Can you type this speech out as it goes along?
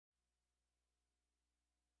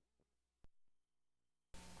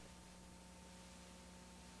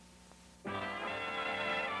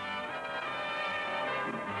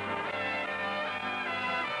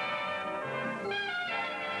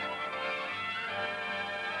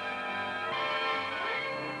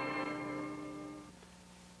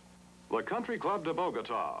the Country Club de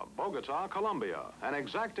Bogota, Bogota, Colombia, an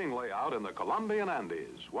exacting layout in the Colombian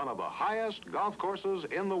Andes, one of the highest golf courses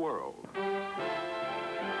in the world.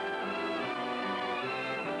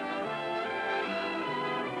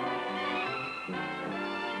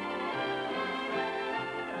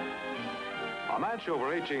 A match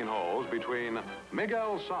over 18 holes between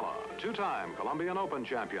Miguel Sala, two-time Colombian Open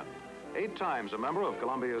champion, 8 times a member of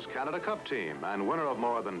Colombia's Canada Cup team and winner of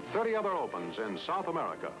more than 30 other Opens in South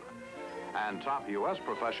America, and top U.S.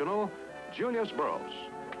 professional Julius Boros,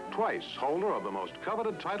 twice holder of the most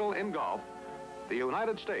coveted title in golf, the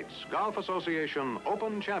United States Golf Association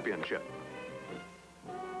Open Championship.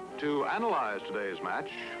 To analyze today's match,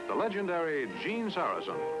 the legendary Gene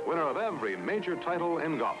Sarazen, winner of every major title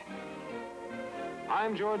in golf.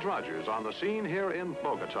 I'm George Rogers on the scene here in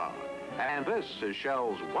Bogota, and this is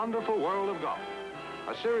Shell's Wonderful World of Golf,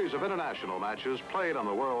 a series of international matches played on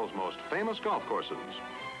the world's most famous golf courses.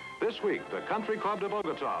 This week, the Country Club de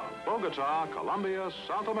Bogota, Bogota, Colombia,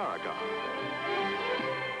 South America.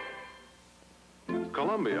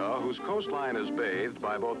 Colombia, whose coastline is bathed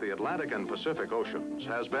by both the Atlantic and Pacific Oceans,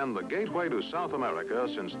 has been the gateway to South America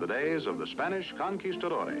since the days of the Spanish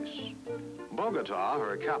conquistadores. Bogota,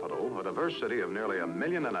 her capital, a diverse city of nearly 1.5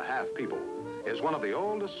 million people, is one of the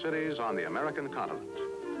oldest cities on the American continent.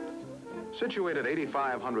 Situated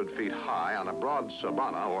 8,500 feet high on a broad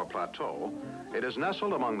savanna or plateau, it is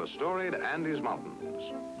nestled among the storied Andes Mountains.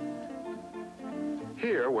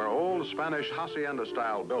 Here, where old Spanish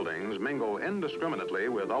hacienda-style buildings mingle indiscriminately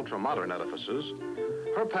with ultra-modern edifices,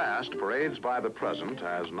 her past parades by the present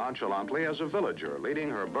as nonchalantly as a villager leading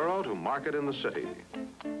her burro to market in the city.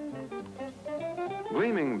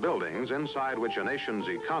 Gleaming buildings inside which a nation's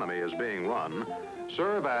economy is being run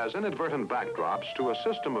serve as inadvertent backdrops to a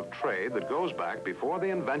system of trade that goes back before the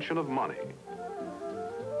invention of money.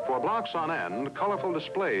 For blocks on end, colorful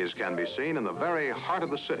displays can be seen in the very heart of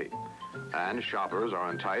the city, and shoppers are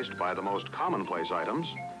enticed by the most commonplace items,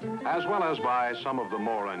 as well as by some of the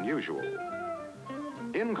more unusual.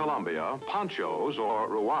 In Colombia, ponchos, or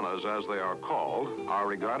ruanas as they are called, are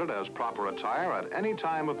regarded as proper attire at any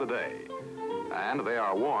time of the day, and they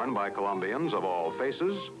are worn by Colombians of all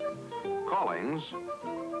faces, callings,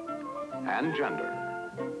 and gender.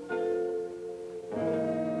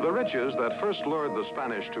 The riches that first lured the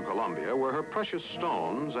Spanish to Colombia were her precious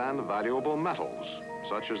stones and valuable metals,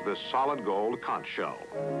 such as this solid gold conch shell.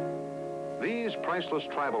 These priceless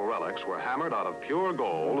tribal relics were hammered out of pure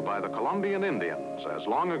gold by the Colombian Indians as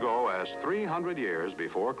long ago as 300 years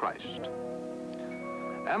before Christ.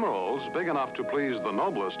 Emeralds, big enough to please the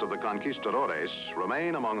noblest of the conquistadores,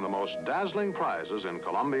 remain among the most dazzling prizes in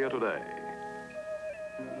Colombia today.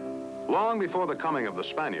 Long before the coming of the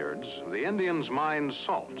Spaniards, the Indians mined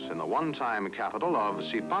salt in the one-time capital of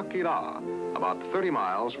Zipaquirá, about 30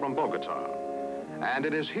 miles from Bogota. And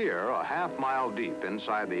it is here, a half-mile deep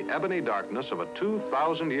inside the ebony darkness of a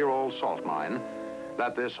 2,000-year-old salt mine,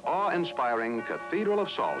 that this awe-inspiring Cathedral of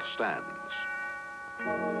Salt stands.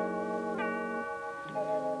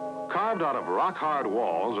 Carved out of rock-hard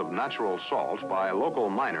walls of natural salt by local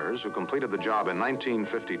miners who completed the job in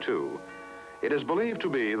 1952, it is believed to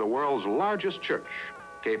be the world's largest church,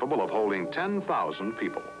 capable of holding 10,000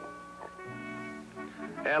 people.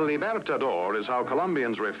 El Libertador is how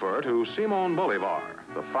Colombians refer to Simón Bolívar,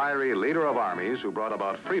 the fiery leader of armies who brought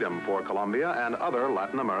about freedom for Colombia and other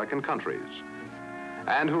Latin American countries,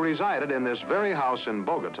 and who resided in this very house in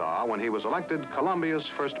Bogota when he was elected Colombia's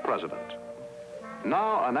first president.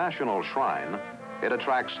 Now a national shrine, it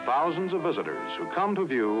attracts thousands of visitors who come to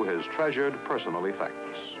view his treasured personal effects.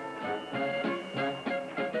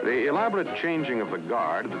 The elaborate changing of the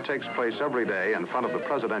guard that takes place every day in front of the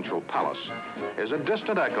presidential palace is a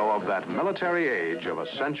distant echo of that military age of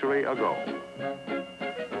a century ago.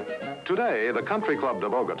 Today, the Country Club de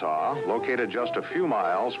Bogota, located just a few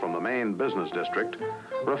miles from the main business district,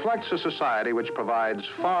 reflects a society which provides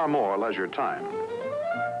far more leisure time.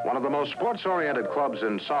 One of the most sports-oriented clubs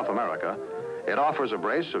in South America, it offers a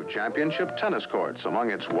brace of championship tennis courts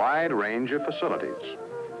among its wide range of facilities,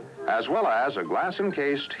 as well as a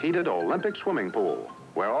glass-encased heated Olympic swimming pool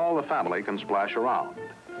where all the family can splash around,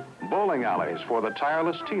 bowling alleys for the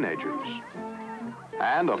tireless teenagers,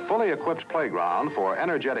 and a fully equipped playground for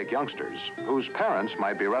energetic youngsters whose parents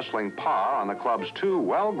might be wrestling par on the club's 2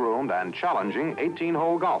 well-groomed and challenging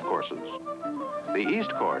 18-hole golf courses, the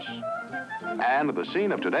East Course, and the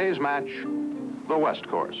scene of today's match, the West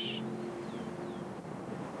Course.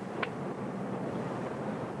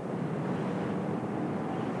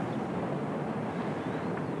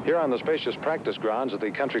 Here on the spacious practice grounds at the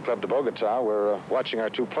Country Club de Bogota, we're watching our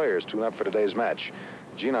 2 players tune up for today's match.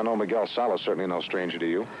 Gene, I know Miguel Sala is certainly no stranger to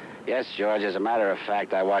you. Yes, George. As a matter of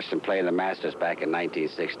fact, I watched him play in the Masters back in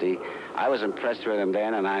 1960. I was impressed with him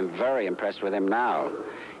then, and I'm very impressed with him now.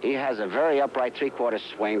 He has a very upright three-quarter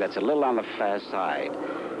swing that's a little on the fast side.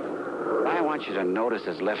 I want you to notice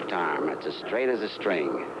his left arm. It's as straight as a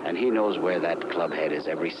string, and he knows where that club head is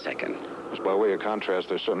every second. Just by way of contrast,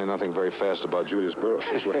 there's certainly nothing very fast about Julius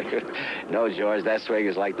Boros' swing. No, George, that swing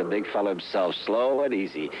is like the big fellow himself, slow and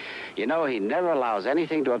easy. You know, he never allows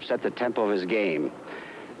anything to upset the tempo of his game.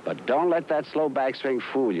 But don't let that slow backswing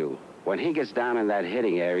fool you. When he gets down in that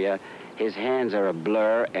hitting area, his hands are a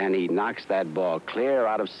blur, and he knocks that ball clear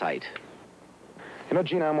out of sight. You know,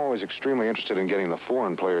 Gene, I'm always extremely interested in getting the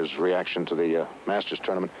foreign players' reaction to the Masters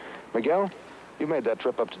tournament. Miguel, you made that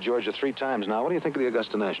trip up to Georgia 3 times now. What do you think of the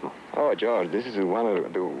Augusta National? Oh, George, this is one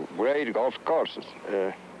of the great golf courses.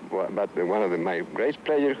 But one of my great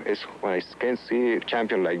pleasures is when I can see a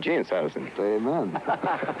champion like Gene Sala. Amen.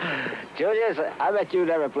 Julius, I bet you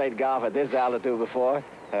never played golf at this altitude before.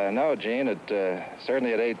 No, Gene.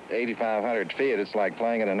 Certainly at 8,500 feet, it's like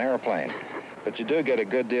playing in an airplane. But you do get a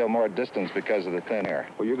good deal more distance because of the thin air.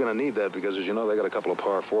 Well, you're going to need that because, as you know, they got a couple of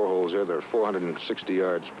par 4 holes there. They're 460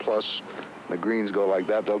 yards plus. The greens go like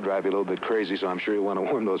that. They'll drive you a little bit crazy, so I'm sure you want to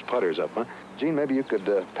warm those putters up, huh? Gene, maybe you could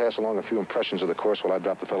pass along a few impressions of the course while I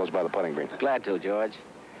drop the fellows by the putting green. Glad to, George.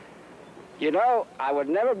 You know, I would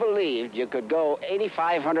never believed you could go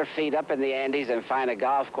 8,500 feet up in the Andes and find a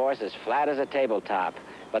golf course as flat as a tabletop.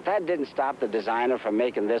 But that didn't stop the designer from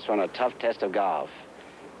making this one a tough test of golf.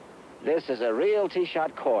 This is a real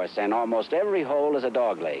tee-shot course, and almost every hole is a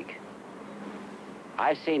dogleg.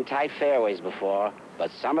 I've seen tight fairways before, but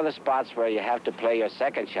some of the spots where you have to play your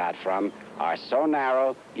second shot from are so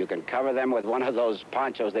narrow you can cover them with one of those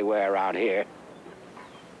ponchos they wear around here.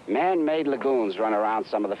 Man-made lagoons run around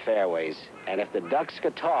some of the fairways, and if the ducks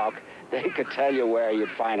could talk, they could tell you where you'd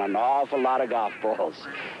find an awful lot of golf balls.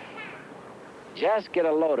 Just get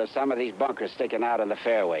a load of some of these bunkers sticking out in the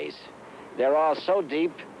fairways. They're all so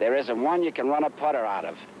deep, there isn't one you can run a putter out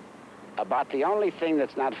of. About the only thing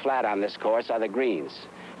that's not flat on this course are the greens,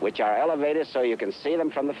 which are elevated so you can see them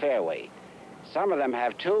from the fairway. Some of them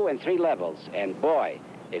have 2 and 3 levels, and boy,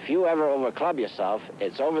 if you ever overclub yourself,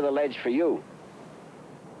 it's over the ledge for you.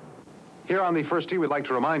 Here on the first tee, we'd like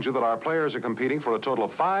to remind you that our players are competing for a total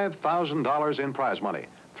of $5,000 in prize money.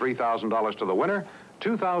 $3,000 to the winner,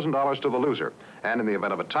 $2,000 to the loser. And in the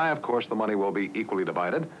event of a tie, of course, the money will be equally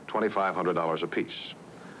divided, $2,500 apiece.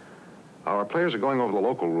 Our players are going over the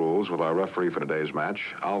local rules with our referee for today's match,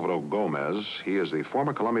 Alvaro Gomez. He is the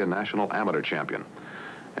former Colombian national amateur champion.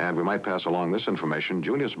 And we might pass along this information.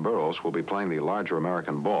 Julius Boros will be playing the larger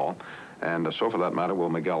American ball, and so for that matter will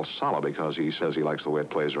Miguel Sala, because he says he likes the way it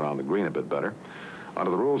plays around the green a bit better.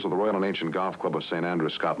 Under the rules of the Royal and Ancient Golf Club of St.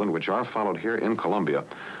 Andrews, Scotland, which are followed here in Colombia,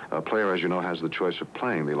 a player, as you know, has the choice of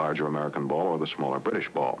playing the larger American ball or the smaller British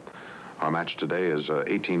ball. Our match today is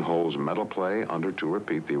 18 holes medal play under, to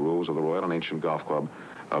repeat, the rules of the Royal and Ancient Golf Club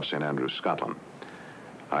of St. Andrews, Scotland.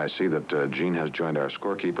 I see that Gene has joined our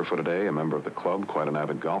scorekeeper for today, a member of the club, quite an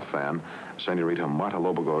avid golf fan, Senorita Marta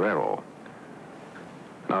Lobo Guerrero.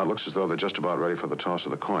 Now it looks as though they're just about ready for the toss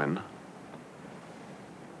of the coin.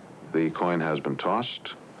 The coin has been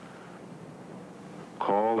tossed,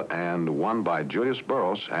 called, and won by Julius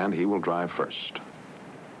Boros, and he will drive first.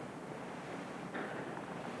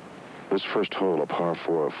 This first hole, a par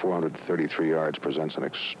 4 of 433 yards, presents an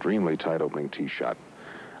extremely tight opening tee shot.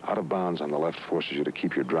 Out of bounds on the left forces you to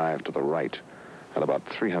keep your drive to the right. At about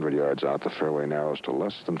 300 yards out, the fairway narrows to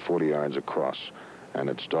less than 40 yards across, and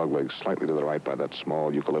its dogleg slightly to the right by that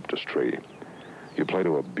small eucalyptus tree. You play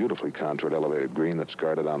to a beautifully contoured elevated green that's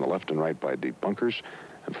guarded on the left and right by deep bunkers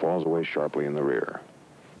and falls away sharply in the rear.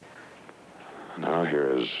 Now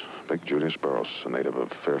here is big Julius Boros, a native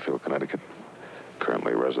of Fairfield, Connecticut,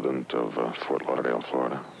 currently resident of Fort Lauderdale,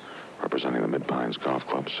 Florida, representing the Mid-Pines Golf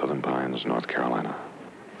Club, Southern Pines, North Carolina.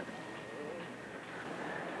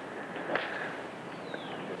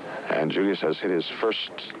 And Julius has hit his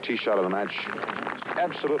first tee shot of the match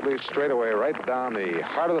absolutely straight away, right down the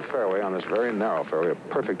heart of the fairway on this very narrow fairway. A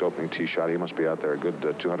perfect opening tee shot. He must be out there a good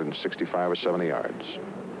 265 or 70 yards.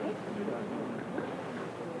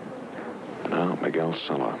 Now, Miguel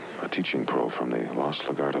Sala, a teaching pro from the Los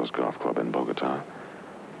Lagartos Golf Club in Bogota.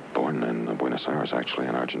 Born in Buenos Aires, actually,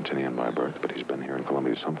 an Argentinian by birth, but he's been here in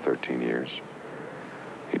Colombia some 13 years.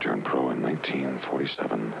 He turned pro in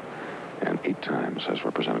 1947. And 8 times has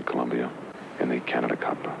represented Colombia in the Canada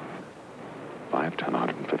Cup. 5'10",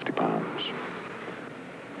 150 pounds.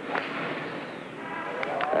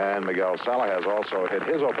 And Miguel Sala has also hit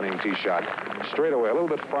his opening tee shot straight away, a little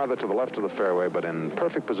bit farther to the left of the fairway, but in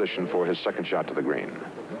perfect position for his second shot to the green.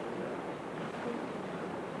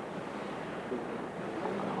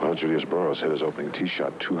 Well, Julius Boros hit his opening tee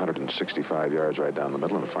shot 265 yards right down the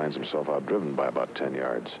middle and finds himself outdriven by about 10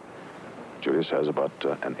 yards. Julius has about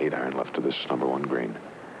an 8-iron left to this number 1 green.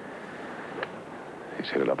 He's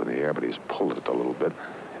hit it up in the air, but he's pulled it a little bit.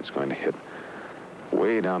 It's going to hit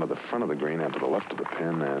way down to the front of the green and to the left of the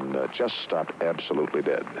pin and just stop absolutely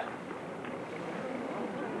dead.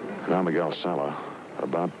 Now Miguel Sala,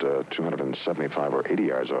 about 275 or 80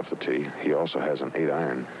 yards off the tee. He also has an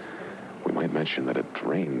 8-iron. We might mention that it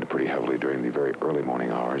rained pretty heavily during the very early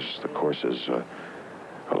morning hours. The course is a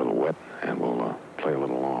little wet and will play a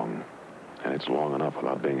little long. And it's long enough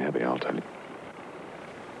without being heavy, I'll tell you.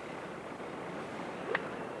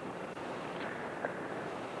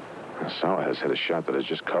 Sala has hit a shot that is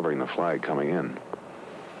just covering the flag coming in.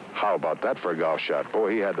 How about that for a golf shot?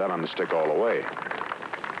 Boy, he had that on the stick all the way.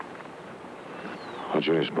 Well,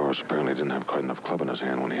 Julius Boros apparently didn't have quite enough club in his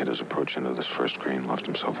hand when he hit his approach into this first green. Left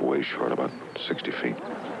himself way short, about 60 feet.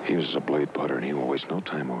 He uses a blade putter, and he will waste no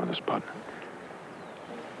time over this putt.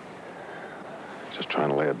 Just trying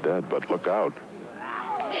to lay it dead, but look out.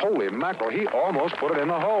 Holy mackerel, he almost put it in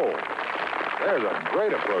the hole. There's a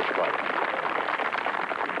great approach putt.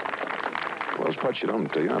 Well, those putts you're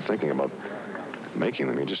not thinking about making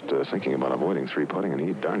them. You're just thinking about avoiding 3-putting, and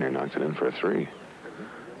he darn near knocked it in for a 3.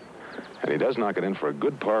 And he does knock it in for a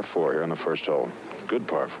good par 4 here on the first hole. Good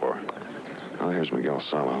par 4. Now here's Miguel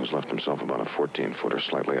Sala, who's left himself about a 14-footer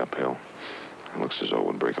slightly uphill. It looks as though it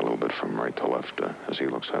would break a little bit from right to left as he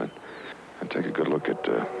looks at it. And take a good look at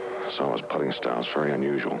Sala's putting style. It's very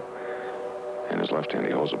unusual. In his left hand,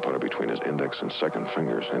 he holds the putter between his index and second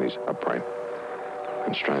fingers, and he's upright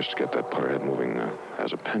and strives to get that putter head moving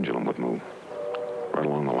as a pendulum would move, right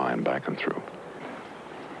along the line, back and through.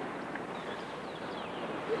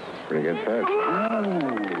 Pretty good pitch.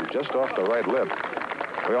 Ooh, just off the right lip.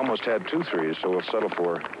 We almost had 2 3s, so we'll settle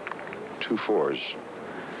for 2 4s.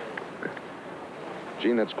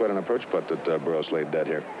 Gene, that's quite an approach putt that Boros laid dead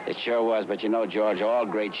here. It sure was, but you know, George, all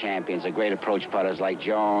great champions are great approach putters like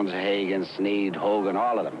Jones, Hagen, Snead, Hogan,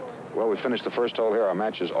 all of them. Well, we finished the first hole here. Our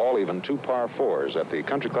match is all even, 2 par 4s at the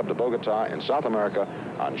Country Club de Bogota in South America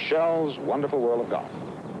on Shell's Wonderful World of Golf.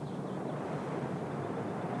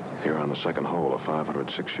 Here on the second hole, a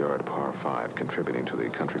 506-yard par 5, contributing to the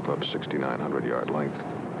Country Club's 6,900-yard length.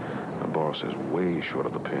 Boros is way short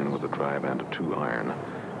of the pin with a drive and a 2-iron.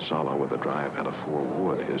 Sala with a drive and a 4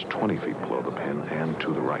 wood is 20 feet below the pin and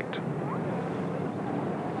to the right.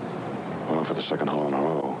 Well, for the second hole in a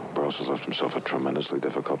row, Boros has left himself a tremendously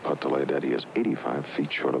difficult putt to lay dead. He is 85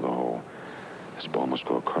 feet short of the hole. His ball must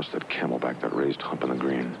go across that camelback, that raised hump in the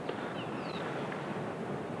green.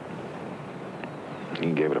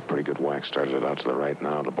 He gave it a pretty good whack, started it out to the right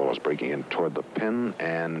now. The ball is breaking in toward the pin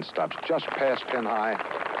and stops just past pin high,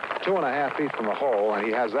 2.5 feet from the hole, and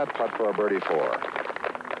he has that putt for a birdie 4.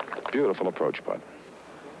 Beautiful approach putt.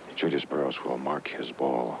 Julius Boros will mark his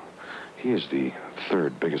ball. He is the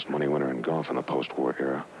 3rd biggest money winner in golf in the post-war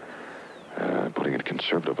era. Putting it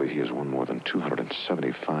conservatively, he has won more than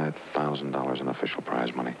 $275,000 in official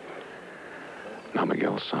prize money. Now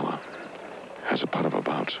Miguel Sala has a putt of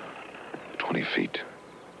about 20 feet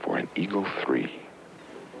for an eagle 3.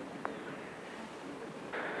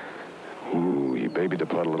 Ooh, he babied the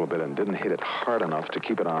putt a little bit and didn't hit it hard enough to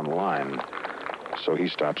keep it on line. So he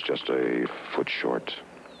stops just a foot short.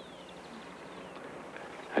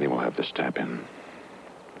 And he will have this tap in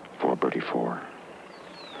for birdie 4.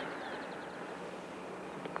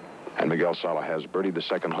 And Miguel Sala has birdied the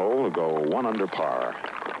second hole to go 1 under par.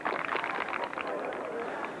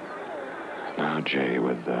 Now Jay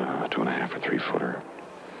with a 2.5 or 3-footer.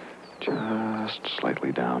 Just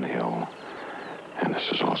slightly downhill. And this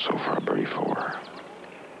is also for a birdie 4.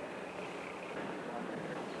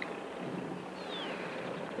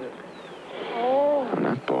 And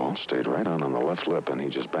that ball stayed right on the left lip, and he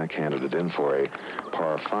just backhanded it in for a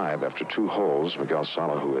par 5 after 2 holes. Miguel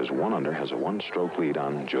Sala, who is 1 under, has a 1-stroke lead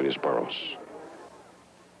on Julius Boros.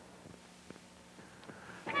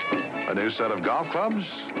 A new set of golf clubs?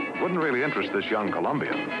 Wouldn't really interest this young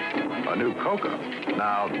Colombian. A new Coca.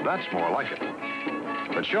 Now, that's more like it.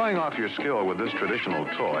 But showing off your skill with this traditional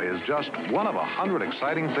toy is just one of 100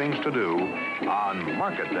 exciting things to do on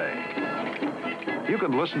Market Day. You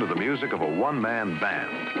can listen to the music of a one-man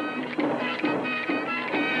band.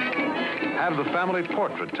 Have the family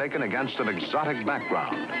portrait taken against an exotic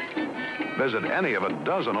background. Visit any of a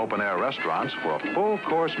dozen open-air restaurants for a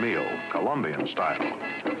full-course meal, Colombian style.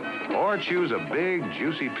 Or choose a big,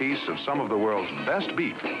 juicy piece of some of the world's best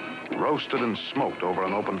beef, roasted and smoked over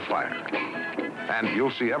an open fire. And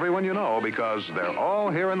you'll see everyone you know because they're all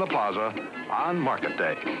here in the plaza on Market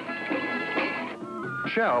Day.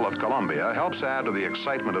 Shell of Columbia helps add to the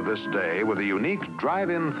excitement of this day with a unique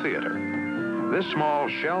drive-in theater. This small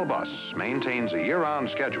Shell bus maintains a year-round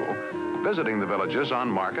schedule, visiting the villages on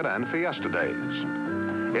market and fiesta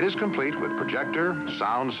days. It is complete with projector,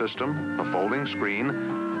 sound system, a folding screen,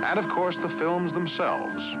 and of course the films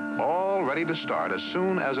themselves, all ready to start as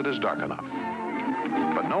soon as it is dark enough.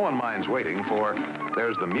 But no one minds waiting, for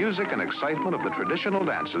there's the music and excitement of the traditional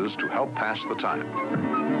dances to help pass the time.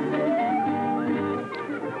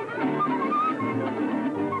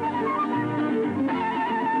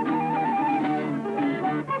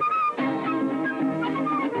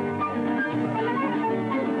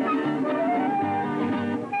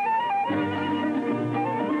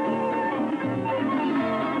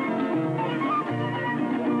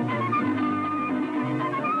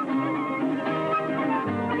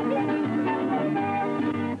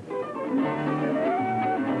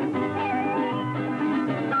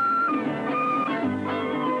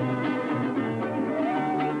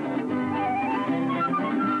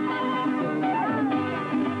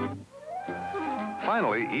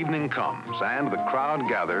 Finally, evening comes, and the crowd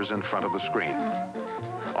gathers in front of the screen.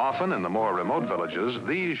 Often in the more remote villages,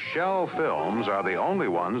 these Shell films are the only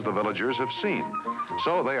ones the villagers have seen,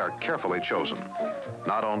 so they are carefully chosen,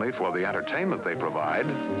 not only for the entertainment they provide,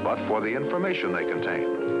 but for the information they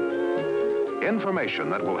contain. Information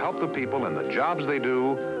that will help the people in the jobs they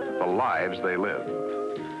do, the lives they live.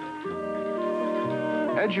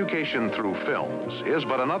 Education through films is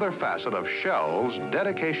but another facet of Shell's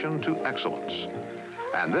dedication to excellence.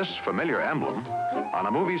 And this familiar emblem, on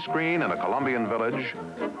a movie screen in a Colombian village,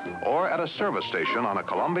 or at a service station on a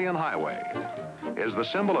Colombian highway, is the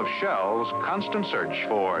symbol of Shell's constant search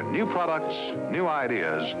for new products, new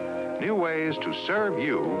ideas, new ways to serve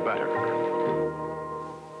you better.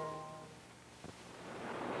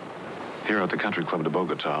 Here at the Country Club de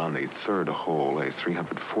Bogota, on the third hole, a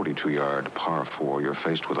 342-yard par 4, you're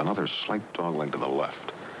faced with another slight dogleg to the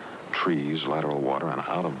left. Trees, lateral water, and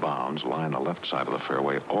out of bounds line the left side of the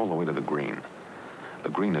fairway all the way to the green. The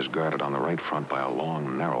green is guarded on the right front by a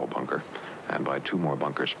long, narrow bunker, and by two more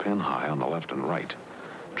bunkers pin high on the left and right.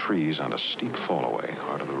 Trees and a steep fallaway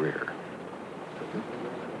are to the rear.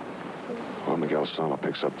 Well, Miguel Sala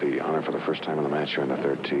picks up the honor for the first time in the match here on the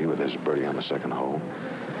third tee with his birdie on the second hole.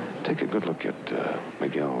 Take a good look at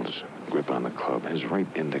Miguel's grip on the club. His right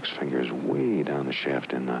index finger is way down the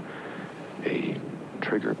shaft in a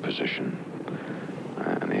trigger position,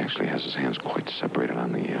 and he actually has his hands quite separated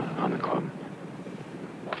on the club.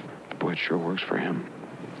 Boy, it sure works for him.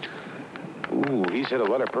 Ooh, he's hit a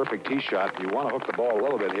letter-perfect tee shot. You want to hook the ball a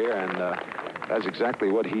little bit here, and that's exactly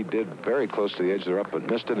what he did. Very close to the edge of the rough, but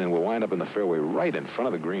missed it, and will wind up in the fairway right in front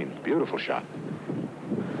of the green. Beautiful shot.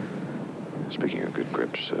 Speaking of good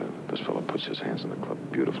grips, this fellow puts his hands on the club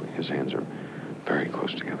beautifully. His hands are very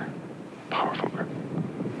close together. Powerful grip.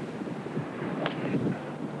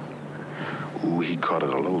 Ooh, he caught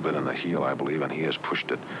it a little bit in the heel, I believe, and he has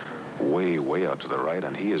pushed it way, way out to the right,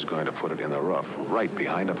 and he is going to put it in the rough, right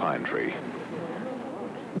behind a pine tree.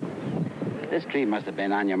 This tree must have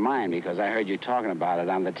been on your mind, because I heard you talking about it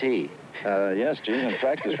on the tee. Yes, Gene. In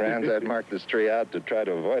practice rounds, I'd marked this tree out to try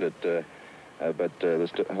to avoid it, but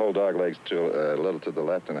this whole dog leg's a little to the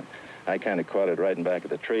left, and I kind of caught it right in back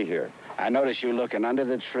of the tree here. I noticed you looking under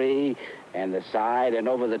the tree and the side and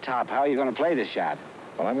over the top. How are you going to play this shot?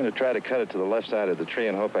 Well, I'm going to try to cut it to the left side of the tree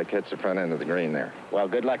and hope I catch the front end of the green there. Well,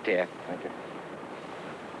 good luck to you. Thank you.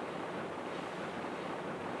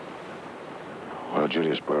 Well,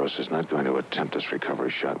 Julius Boros is not going to attempt this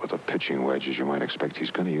recovery shot with a pitching wedge, as you might expect.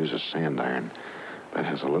 He's going to use a sand iron that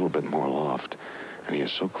has a little bit more loft, and he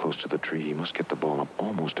is so close to the tree, he must get the ball up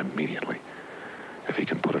almost immediately. If he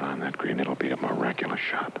can put it on that green, it'll be a miraculous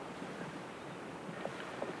shot.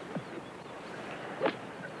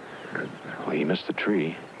 Well, he missed the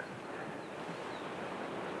tree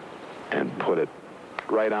and put it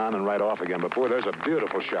right on and right off again. But boy, there's a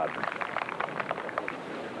beautiful shot.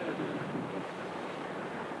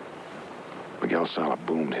 Miguel Sala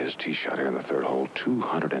boomed his tee shot here in the third hole,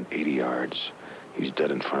 280 yards. He's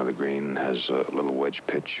dead in front of the green, has a little wedge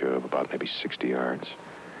pitch of about maybe 60 yards.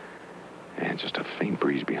 And just a faint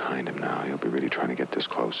breeze behind him now. He'll be really trying to get this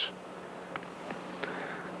close.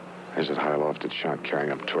 There's that high lofted shot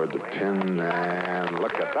carrying him toward the pin, and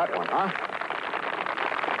look at that one, huh?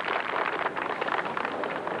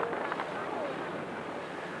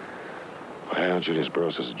 Well, Julius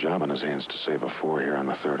Boros has a job on his hands to save a 4 here on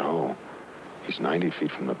the third hole. He's 90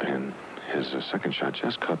 feet from the pin. His second shot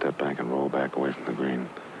just cut that bank and roll back away from the green.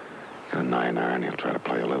 Got a 9-iron. He'll try to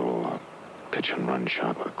play a little pitch and run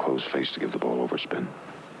shot with a closed face to give the ball overspin.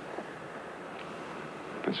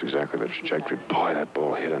 That's exactly the trajectory. Boy, that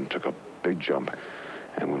ball hit and took a big jump.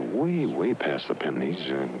 And went way, way past the pin. He's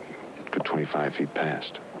good 25 feet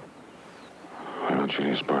past. Well,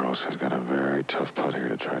 Julius Boros has got a very tough putt here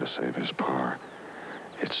to try to save his par.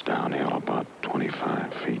 It's downhill about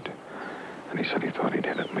 25 feet. And he said he thought he'd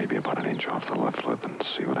hit it maybe about an inch off the left lip and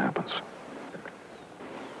see what happens.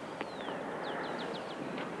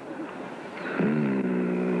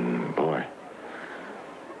 Boy.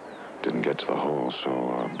 Didn't get to the hole, so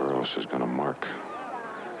Boros is going to mark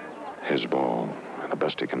his ball. And the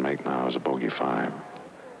best he can make now is a bogey 5.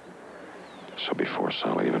 So before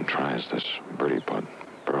Sala even tries this birdie putt,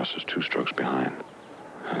 Boros is 2 strokes behind.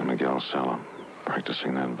 And Miguel Sala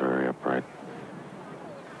practicing that very upright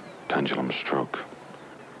pendulum stroke.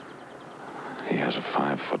 He has a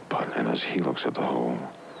 5-foot putt, and as he looks at the hole,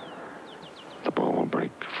 the ball will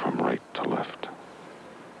break from right to left.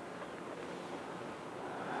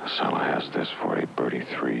 Sala has this for a birdie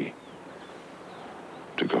 3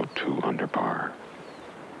 to go 2 under par.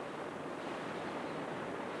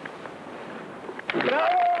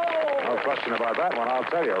 No question about that one, I'll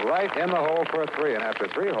tell you. Right in the hole for a 3, and after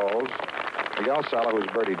 3 holes, Miguel Sala, who's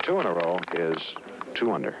birdied 2 in a row, is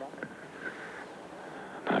 2 under.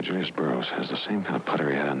 Now, Julius Boros has the same kind of putter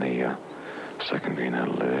he had on the second green, a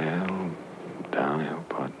little downhill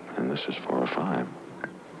putt, and this is for a 5.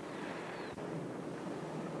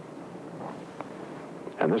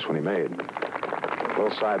 And this one he made.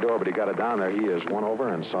 Little side door, but he got it down there. He is 1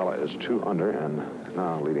 over, and Sala is 2 under, and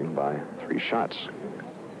now leading by 3 shots.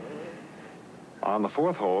 On the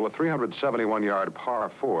 4th hole, a 371-yard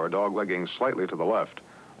par 4, doglegging slightly to the left.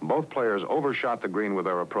 Both players overshot the green with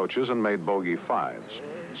their approaches and made bogey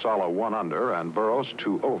 5s. Sala 1 under and Boros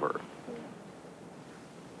 2 over.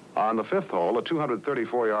 On the 5th hole, a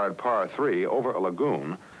 234-yard par 3 over a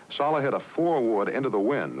lagoon, Sala hit a 4-wood into the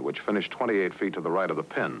wind, which finished 28 feet to the right of the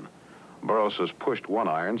pin. Boros's pushed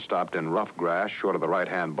 1-iron stopped in rough grass short of the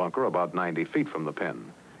right-hand bunker about 90 feet from the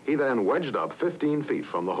pin. He then wedged up 15 feet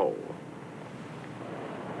from the hole.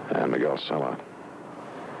 And Miguel Sala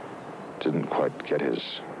didn't quite get his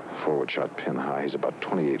forward shot pin high. He's about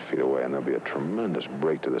 28 feet away, and there'll be a tremendous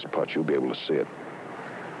break to this putt. You'll be able to see it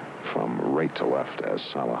from right to left as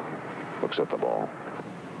Sala looks at the ball.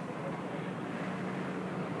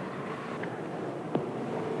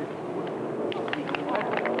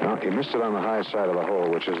 Now, he missed it on the high side of the hole,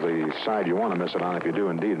 which is the side you want to miss it on if you do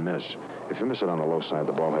indeed miss. If you miss it on the low side,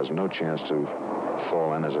 the ball has no chance to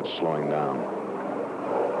fall in as it's slowing down.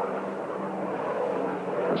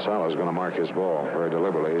 And Sala's going to mark his ball very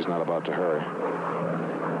deliberately. He's not about to hurry.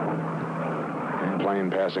 Plane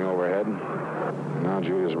passing overhead. Now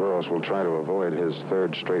Julius Boros will try to avoid his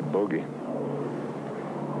 3rd straight bogey.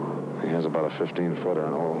 He has about a 15-footer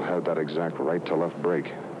and will have that exact right to left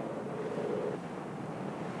break.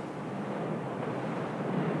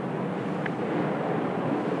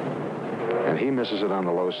 And he misses it on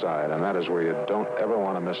the low side, and that is where you don't ever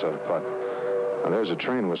want to miss a putt. Now, there's a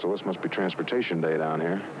train whistle. This must be transportation day down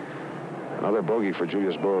here. Another bogey for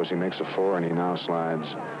Julius Boros. He makes a 4, and he now slides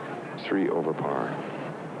 3 over par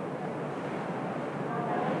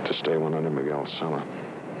to stay 1 under Miguel Sala.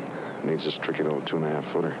 Needs this tricky little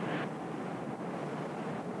 2.5-footer.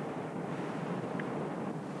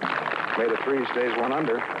 Made a 3, stays 1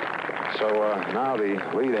 under. So now the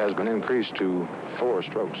lead has been increased to 4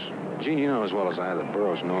 strokes. Gene, you know as well as I that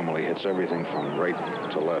Boros normally hits everything from right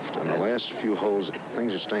to left. And the last few holes,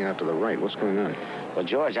 things are staying out to the right. What's going on? Well,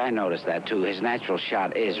 George, I noticed that, too. His natural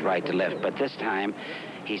shot is right to left, but this time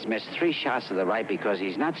he's missed 3 shots to the right because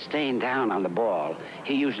he's not staying down on the ball.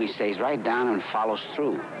 He usually stays right down and follows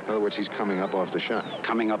through. In other words, he's coming up off the shot.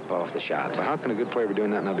 Coming up off the shot. Well, how can a good player be doing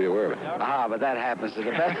that and not be aware of it? Ah, but that happens to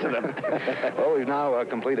the best of them. Well, we've now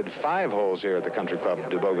completed 5 holes here at the Country Club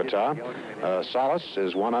de Bogota. Salas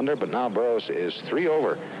is 1 under, but now Boros is 3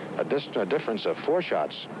 over. A difference of 4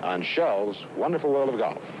 shots on Shell's wonderful world of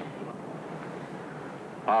golf.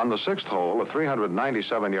 On the 6th hole, a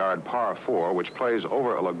 397-yard par 4, which plays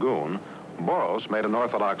over a lagoon, Boros made an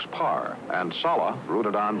orthodox par, and Sala,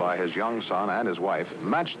 rooted on by his young son and his wife,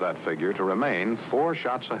 matched that figure to remain 4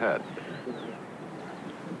 shots ahead.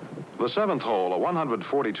 The 7th hole, a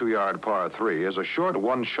 142-yard par 3, is a short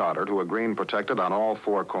 1-shotter to a green protected on all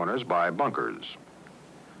 4 corners by bunkers.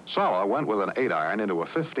 Sala went with an 8-iron into a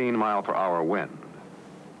 15-mile-per-hour wind.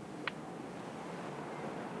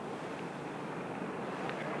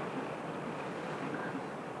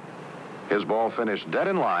 His ball finished dead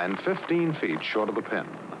in line, 15 feet short of the pin.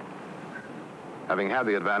 Having had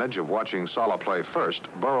the advantage of watching Sala play first,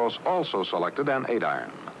 Boros also selected an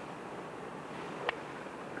 8-iron.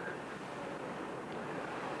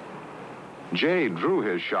 Jay drew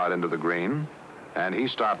his shot into the green, and he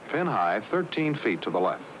stopped pin high 13 feet to the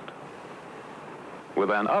left. With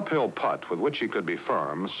an uphill putt with which he could be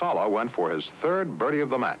firm, Sala went for his third birdie of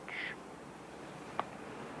the match.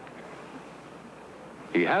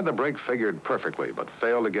 He had the break figured perfectly, but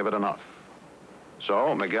failed to give it enough.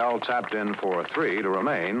 So Miguel tapped in for a 3 to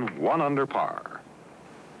remain 1 under par.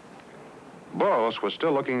 Boros was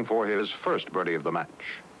still looking for his first birdie of the match.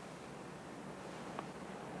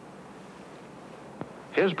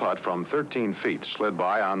 His putt from 13 feet slid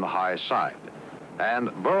by on the high side, and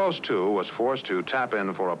Boros, too, was forced to tap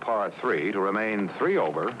in for a par 3 to remain 3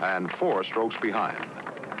 over and 4 strokes behind.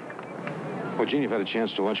 Well, Gene, you've had a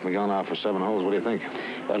chance to watch Miguel now for 7 holes. What do you think?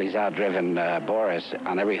 Well, he's outdriven Boros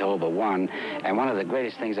on every hole but one. And one of the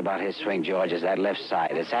greatest things about his swing, George, is that left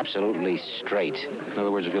side. It's absolutely straight. In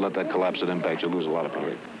other words, if you let that collapse at impact, you'll lose a lot of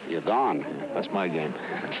power. You're gone. That's my game.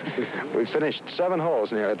 We finished 7 holes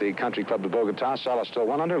here at the Country Club de Bogota. Sala still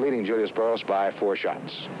 1 under, leading Julius Boros by 4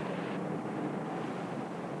 shots.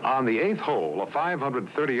 On the 8th hole, a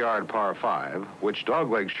 530-yard par 5, which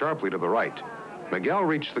doglegs sharply to the right, Miguel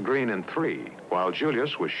reached the green in 3, while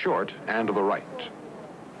Julius was short and to the right.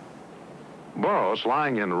 Boros,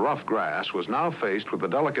 lying in rough grass, was now faced with the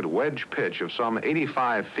delicate wedge pitch of some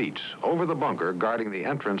 85 feet over the bunker guarding the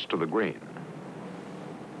entrance to the green.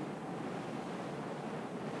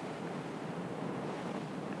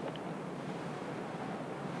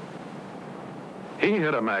 He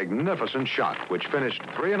hit a magnificent shot, which finished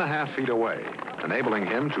 3.5 feet away, enabling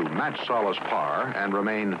him to match Sala's par and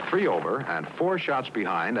remain 3 over and 4 shots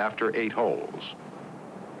behind after 8 holes.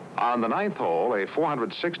 On the 9th hole, a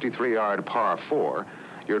 463-yard par 4,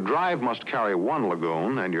 your drive must carry 1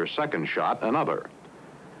 lagoon and your second shot another.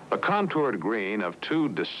 The contoured green of 2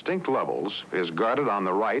 distinct levels is guarded on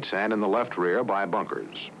the right and in the left rear by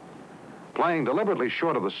bunkers. Playing deliberately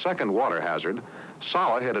short of the second water hazard,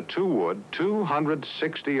 Sala hit a 2-wood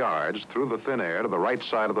 260 yards through the thin air to the right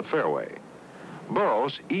side of the fairway.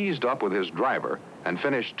 Boros eased up with his driver and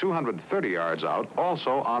finished 230 yards out,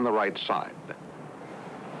 also on the right side.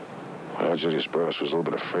 Well, Julius Boros was a little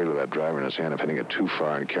bit afraid of that driver in his hand of hitting it too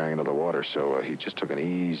far and carrying into the water, so he just took an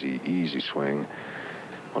easy swing.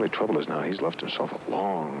 Only trouble is now he's left himself a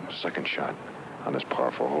long second shot on this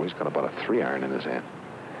par 4 hole. He's got about a 3-iron in his hand.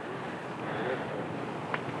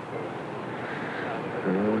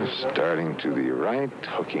 Starting to the right,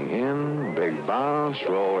 hooking in, big bounce,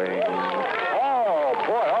 rolling. Oh,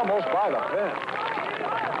 boy, almost by the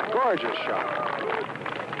pin. Gorgeous shot.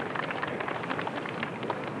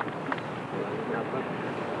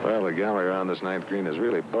 Well, the gallery around this 9th green is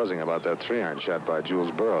really buzzing about that 3-iron shot by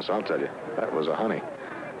Jules Boros, I'll tell you. That was a honey.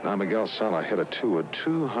 Now, Miguel Sala hit a 2-wood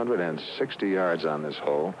 260 yards on this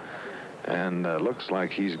hole, and looks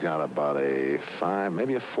like he's got about a 5,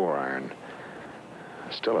 maybe a 4-iron.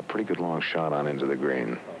 Still a pretty good long shot on into the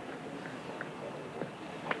green.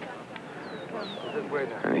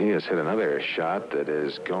 And he has hit another shot that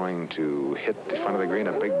is going to hit the front of the green,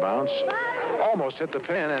 a big bounce. Almost hit the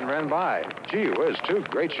pin and ran by. Gee whiz, 2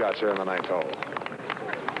 great shots here in the 9th hole.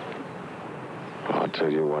 Well, I'll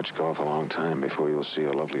tell you, watch golf a long time before you'll see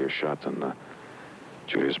a lovelier shot than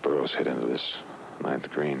Julius Boros hit into this 9th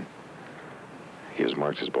green. He has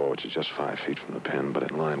marked his ball, which is just 5 feet from the pin, but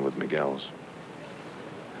in line with Miguel's.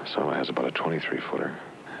 Sala has about a 23-footer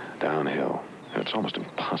downhill. It's almost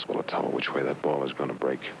impossible to tell which way that ball is going to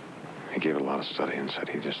break. He gave it a lot of study and said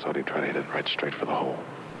he just thought he'd try to hit it right straight for the hole.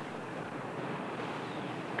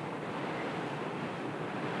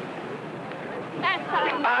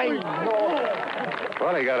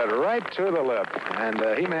 Well, he got it right to the lip,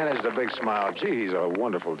 and he managed a big smile. Gee, he's a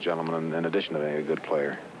wonderful gentleman, in addition to being a good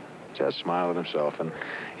player. Just smiled at himself, and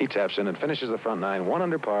he taps in and finishes the front 9, 1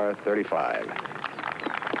 under par, 35.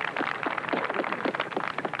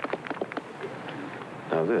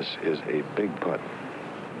 Now, this is a big putt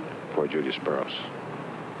for Julius Boros.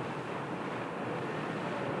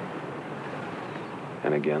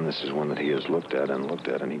 And again, this is one that he has looked at,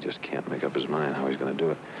 and he just can't make up his mind how he's going to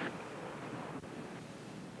do it.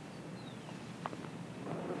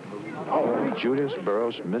 Oh, Julius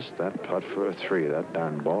Boros missed that putt for a 3. That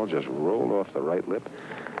darn ball just rolled off the right lip,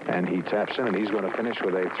 and he taps in, and he's going to finish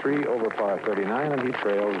with a 3 over par 39, and he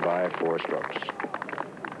trails by 4 strokes.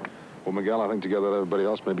 Well, Miguel, I think together with everybody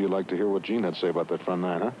else, maybe you'd like to hear what Gene had to say about that front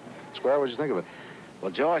 9, huh? Square, what'd you think of it? Well,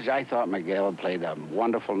 George, I thought Miguel played a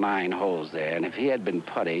wonderful 9 holes there, and if he had been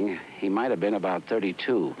putting, he might have been about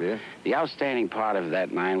 32. Yeah? The outstanding part of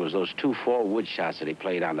that 9 was those 2 4-wood shots that he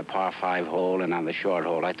played on the par 5 hole and on the short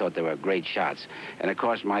hole. I thought they were great shots. And, of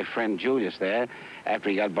course, my friend Julius there, after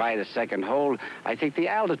he got by the 2nd hole, I think the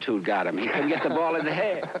altitude got him. He couldn't get the ball in the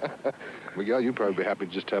air. Miguel, you'd probably be happy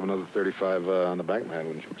to just have another 35 on the back nine,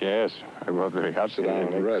 wouldn't you? Yes, I will be. I'll sit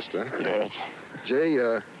down and rest, huh? Yes. Jay,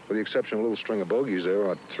 with the exception of a little string of bogeys there,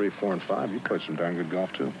 about 3, 4, and 5, you played some darn good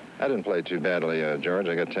golf, too. I didn't play too badly, George.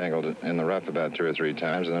 I got tangled in the rough about 2 or 3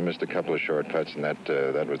 times, and I missed a couple of short putts, and that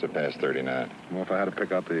was a past 39. Well, if I had to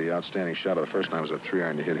pick out the outstanding shot of the first time, it was a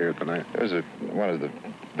 3-iron you hit here at the ninth. It was one of the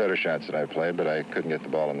better shots that I played, but I couldn't get the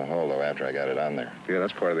ball in the hole, though, after I got it on there. Yeah,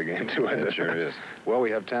 that's part of the game, too. It sure is. Well, we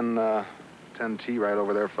have 10T right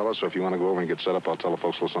over there, fellas, so if you want to go over and get set up, I'll tell the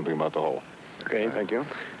folks a little something about the hole. Okay, thank you.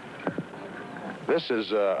 This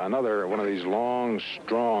is another one of these long,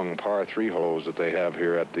 strong par 3 holes that they have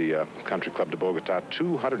here at the Country Club de Bogota,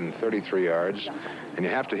 233 yards, and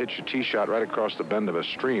you have to hit your tee shot right across the bend of a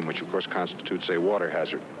stream, which, of course, constitutes a water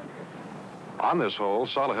hazard. On this hole,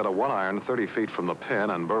 Sala hit a 1-iron 30 feet from the pin,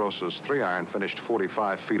 and Boros' 3-iron finished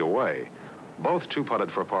 45 feet away. Both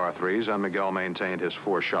 2-putted for par 3s, and Miguel maintained his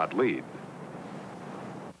 4-shot lead.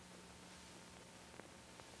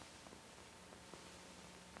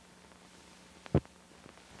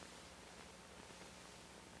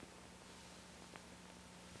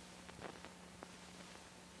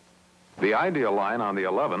 The ideal line on the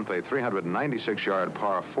 11th, a 396-yard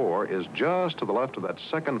par 4, is just to the left of that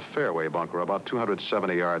second fairway bunker, about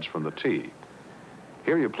 270 yards from the tee.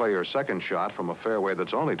 Here you play your second shot from a fairway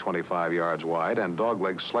that's only 25 yards wide and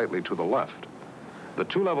dogleg slightly to the left. The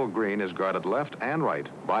 2-level green is guarded left and right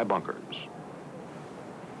by bunkers.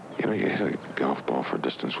 You know, you hit a golf ball for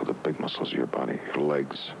distance with the big muscles of your body, your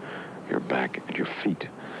legs, your back, and your feet.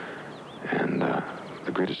 And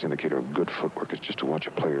the greatest indicator of good footwork is just to watch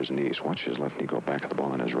a player's knees. Watch his left knee go back of the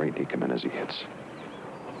ball and his right knee come in as he hits.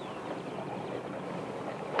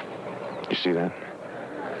 You see that?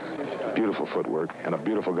 Beautiful footwork and a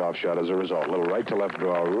beautiful golf shot as a result. A little right to left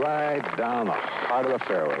draw right down the heart of the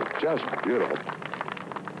fairway. Just beautiful.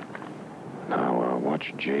 Now,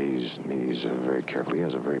 watch Jay's knees very carefully. He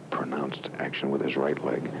has a very pronounced action with his right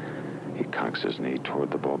leg. He cocks his knee toward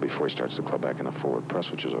the ball before he starts the club back in a forward press,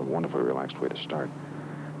 which is a wonderfully relaxed way to start.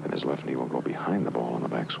 Then his left knee will go behind the ball on the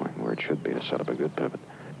backswing, where it should be to set up a good pivot.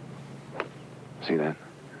 See that?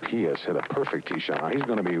 He has hit a perfect tee shot. Now, he's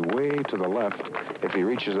going to be way to the left if he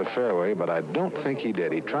reaches the fairway, but I don't think he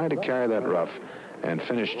did. He tried to carry that rough and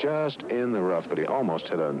finished just in the rough, but he almost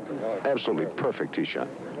hit an absolutely perfect tee shot.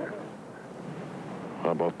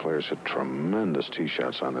 Well, both players hit tremendous tee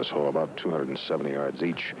shots on this hole, about 270 yards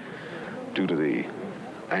each. Due to the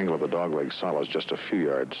angle of the dogleg, Sala's just a few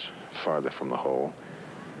yards farther from the hole.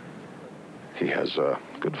 He has a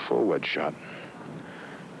good full wedge shot,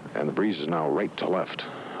 and the breeze is now right to left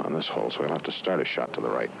on this hole, so he'll have to start his shot to the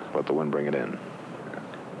right, let the wind bring it in.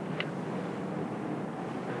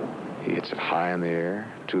 He hits it high in the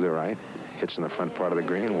air, to the right, hits in the front part of the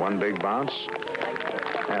green, one big bounce,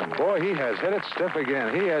 and boy, he has hit it stiff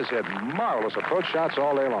again. He has hit marvelous approach shots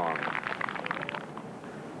all day long.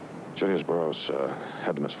 Julius Boros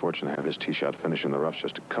had the misfortune to have his tee shot finish in the rough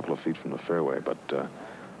just a couple of feet from the fairway, but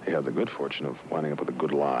he had the good fortune of winding up with a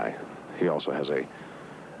good lie. He also has a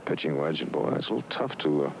pitching wedge, and boy, it's a little tough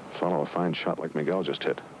to follow a fine shot like Miguel just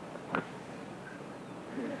hit.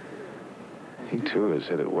 He, too, has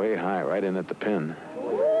hit it way high, right in at the pin.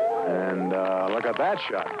 And look at that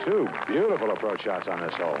shot, 2 beautiful approach shots on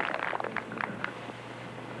this hole.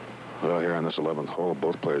 Well, here on this 11th hole,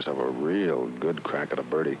 both players have a real good crack at a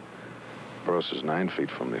birdie. Boros is 9 feet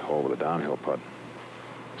from the hole with a downhill putt.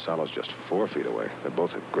 Sala's just 4 feet away. They both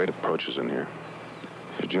have great approaches in here.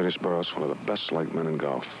 Here's Julius Boros, one of the best liked men in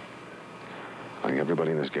golf. I think everybody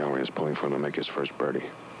in this gallery is pulling for him to make his first birdie.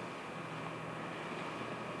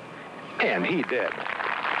 And he did.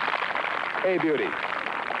 A beauty.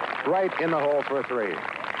 Right in the hole for a 3.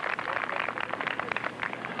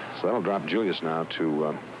 So that'll drop Julius now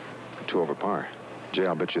to 2 over par. Jay,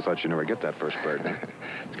 I'll bet you thought you'd never get that first bird.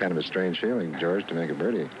 It's kind of a strange feeling, George, to make a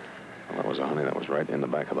birdie. Well, that was a honey that was right in the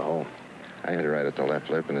back of the hole. I hit it right at the left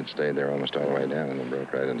lip, and it stayed there almost all the way down, and then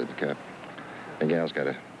broke right into the cup. Miguel's got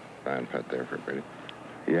a fine putt there for a birdie.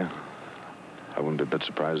 Yeah. I wouldn't be a bit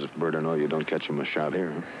surprised if bird or no, you don't catch him a shot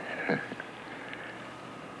here.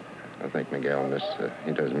 I think Miguel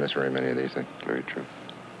he doesn't miss very many of these things. Very true.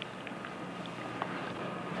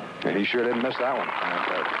 And he sure didn't miss that one.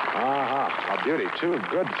 A beauty. 2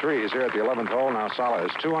 good 3s here at the 11th hole. Now Sala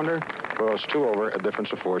is 2 under, Boros 2 over, a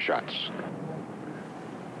difference of 4 shots.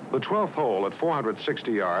 The 12th hole at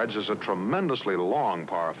 460 yards is a tremendously long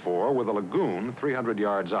par 4 with a lagoon 300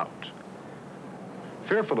 yards out.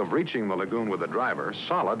 Fearful of reaching the lagoon with a driver,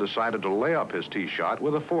 Sala decided to lay up his tee shot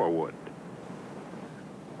with a 4-wood.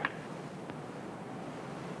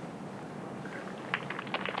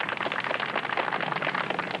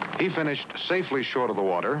 He finished safely short of the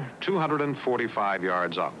water, 245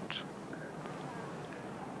 yards out.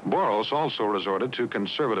 Boros also resorted to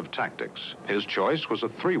conservative tactics. His choice was a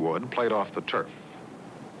 3-wood played off the turf.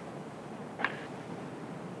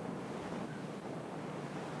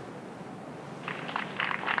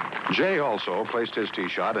 Jay also placed his tee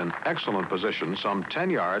shot in excellent position some 10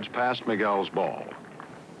 yards past Miguel's ball.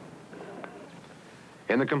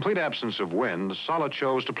 In the complete absence of wind, Sala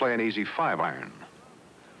chose to play an easy 5-iron.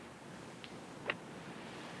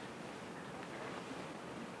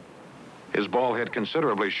 His ball hit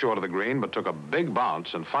considerably short of the green, but took a big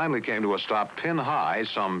bounce and finally came to a stop pin high,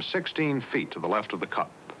 some 16 feet to the left of the cup.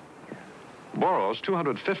 Boros,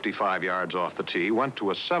 255 yards off the tee, went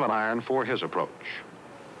to a 7-iron for his approach.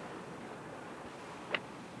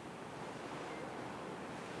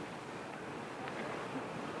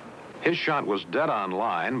 His shot was dead on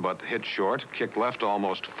line, but hit short, kicked left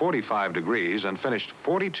almost 45 degrees, and finished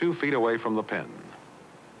 42 feet away from the pin.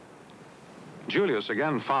 Julius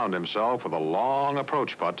again found himself with a long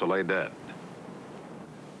approach putt to lay dead.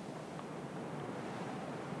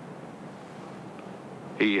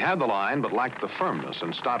 He had the line, but lacked the firmness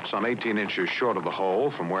and stopped some 18 inches short of the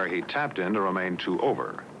hole, from where he tapped in to remain 2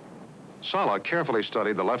 over. Sala carefully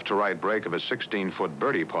studied the left-to-right break of his 16-foot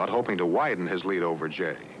birdie putt, hoping to widen his lead over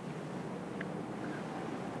Jay.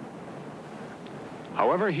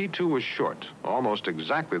 However, he too was short, almost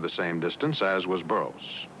exactly the same distance as was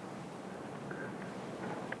Boros.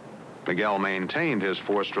 Miguel maintained his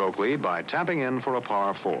 4-stroke lead by tapping in for a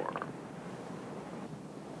par 4.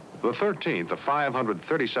 The 13th, a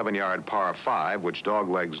 537-yard par 5, which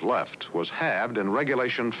doglegs left, was halved in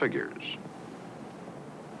regulation figures.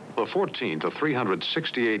 The 14th, a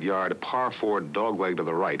 368-yard par 4 dogleg to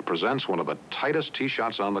the right, presents one of the tightest tee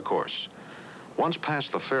shots on the course. Once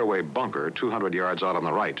past the fairway bunker, 200 yards out on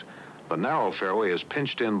the right, the narrow fairway is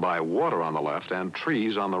pinched in by water on the left and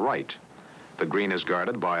trees on the right. The green is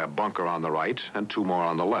guarded by a bunker on the right and 2 more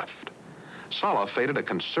on the left. Sala faded a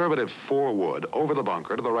conservative 4-wood over the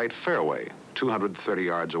bunker to the right fairway, 230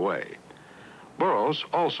 yards away. Boros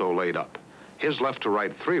also laid up, his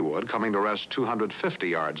left-to-right 3-wood coming to rest 250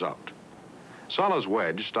 yards out. Sala's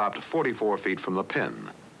wedge stopped 44 feet from the pin.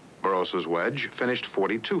 Boros's wedge finished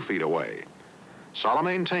 42 feet away. Sala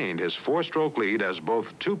maintained his 4-stroke lead as both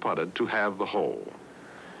 2-putted to have the hole.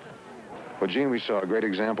 Well, Gene, we saw a great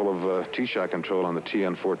example of tee shot control on the tee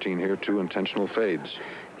on 14 here, 2 intentional fades.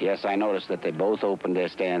 Yes, I noticed that they both opened their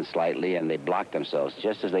stance slightly and they blocked themselves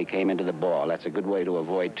just as they came into the ball. That's a good way to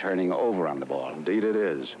avoid turning over on the ball. Indeed it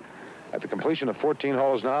is. At the completion of 14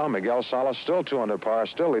 holes now, Miguel Sala still 2 under par,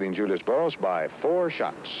 still leading Julius Boros by 4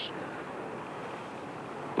 shots.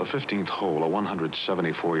 The 15th hole, a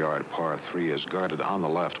 174-yard par 3, is guarded on the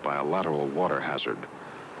left by a lateral water hazard.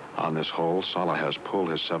 On this hole, Sala has pulled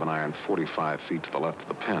his 7-iron 45 feet to the left of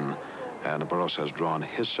the pin, and Boros has drawn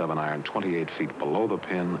his 7-iron 28 feet below the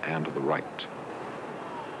pin and to the right.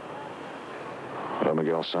 Well,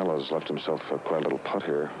 Miguel Sala has left himself quite a little putt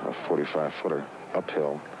here, a 45-footer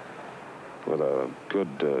uphill, with a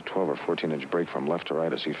good 12 or 14-inch break from left to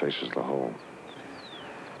right as he faces the hole.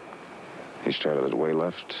 He started it way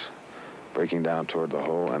left, breaking down toward the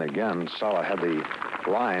hole, and again, Sala had the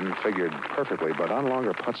line figured perfectly, but on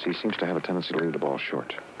longer putts, he seems to have a tendency to leave the ball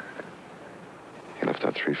short. He left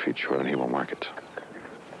that 3 feet short, and he will mark it.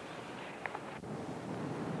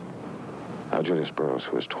 Now, Julius Boros,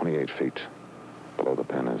 who is 28 feet below the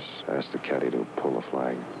pin, has asked the caddy to pull the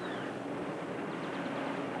flag.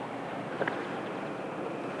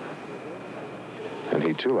 And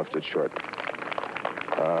he, too, left it short.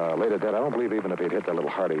 Late at that, I don't believe even if he'd hit that little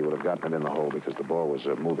harder, he would have gotten it in the hole because the ball was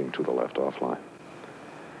moving to the left offline.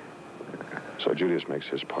 So Julius makes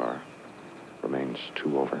his par. Remains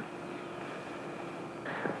 2 over.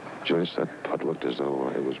 Julius, that putt looked as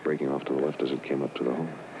though it was breaking off to the left as it came up to the hole.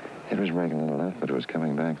 It was breaking a little left, but it was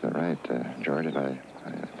coming back to the right. George, I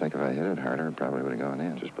think if I hit it harder, it probably would have gone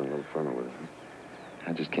in. Just been a little firmer with it.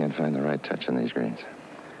 I just can't find the right touch on these greens.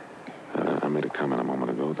 I made a comment a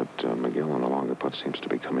moment ago that Miguel on the longer putt seems to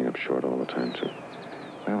be coming up short all the time, too.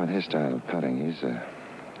 Well, with his style of putting, he's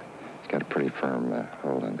got a pretty firm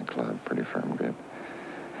hold on the club, pretty firm grip.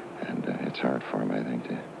 And it's hard for him, I think,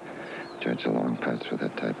 to judge the long putts with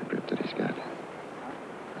that type of grip that he's got.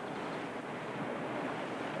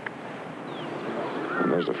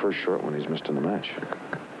 And there's the first short one he's missed in the match.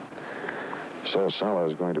 So Sala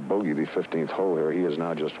is going to bogey the 15th hole here. He is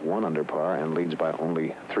now just 1 under par and leads by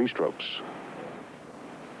only 3 strokes.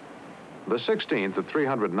 The 16th at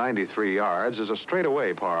 393 yards is a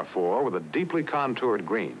straightaway par 4 with a deeply contoured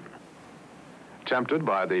green. Tempted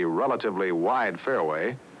by the relatively wide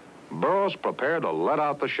fairway, Boros prepared to let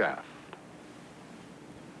out the shaft.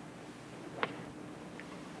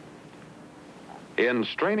 In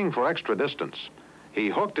straining for extra distance, he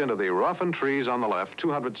hooked into the roughened trees on the left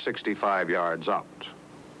 265 yards out.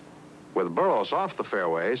 With Boros off the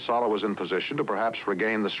fairway, Sala was in position to perhaps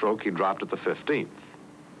regain the stroke he dropped at the 15th.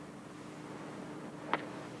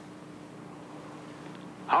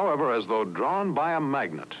 However, as though drawn by a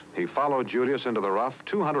magnet, he followed Julius into the rough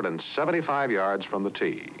 275 yards from the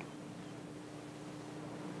tee.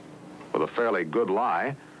 With a fairly good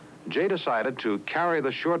lie, Jay decided to carry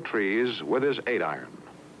the short trees with his 8-iron.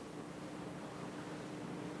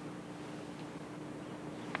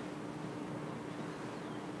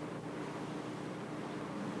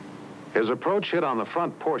 His approach hit on the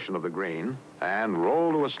front portion of the green and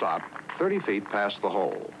rolled to a stop 30 feet past the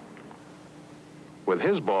hole. With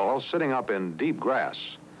his ball sitting up in deep grass,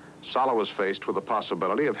 Sala was faced with the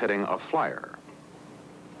possibility of hitting a flyer.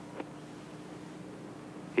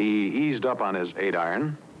 He eased up on his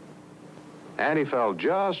 8-iron, and he fell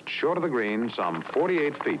just short of the green, some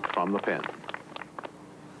 48 feet from the pin.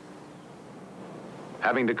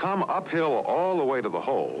 Having to come uphill all the way to the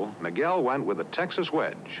hole, Miguel went with a Texas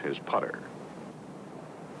wedge, his putter.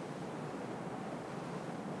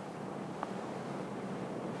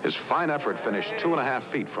 His fine effort finished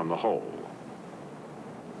 2.5 feet from the hole.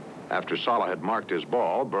 After Sala had marked his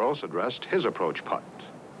ball, Boros addressed his approach putt.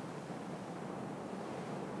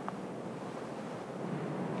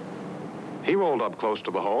 He rolled up close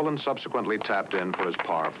to the hole and subsequently tapped in for his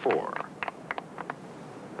par 4.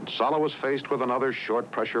 And Sala was faced with another short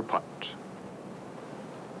pressure putt.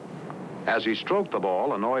 As he stroked the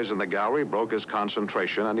ball, a noise in the gallery broke his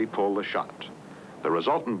concentration and he pulled the shot. The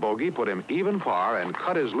resultant bogey put him even par and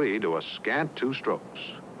cut his lead to a scant 2 strokes.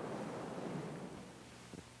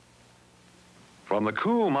 From the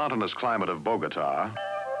cool mountainous climate of Bogota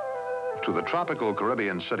to the tropical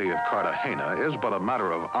Caribbean city of Cartagena is but a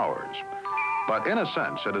matter of hours. But in a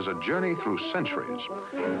sense, it is a journey through centuries.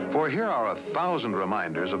 For here are 1,000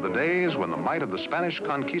 reminders of the days when the might of the Spanish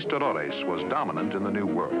conquistadores was dominant in the New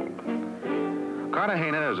World.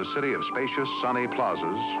 Cartagena is a city of spacious, sunny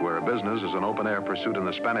plazas where business is an open-air pursuit in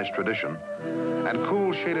the Spanish tradition, and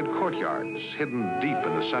cool, shaded courtyards hidden deep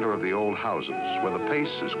in the center of the old houses where the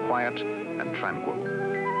pace is quiet and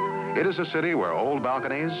tranquil. It is a city where old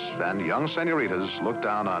balconies and young senoritas look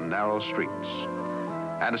down on narrow streets,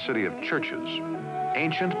 and a city of churches,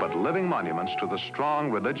 ancient but living monuments to the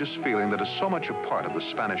strong religious feeling that is so much a part of the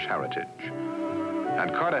Spanish heritage.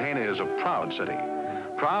 And Cartagena is a proud city,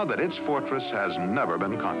 proud that its fortress has never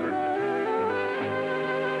been conquered.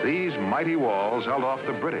 These mighty walls held off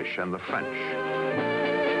the British and the French.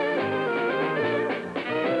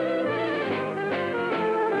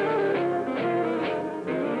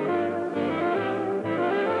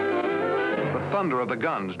 The thunder of the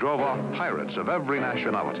guns drove off pirates of every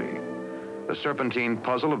nationality. The serpentine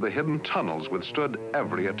puzzle of the hidden tunnels withstood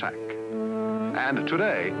every attack. And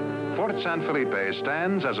today, Fort San Felipe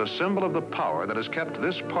stands as a symbol of the power that has kept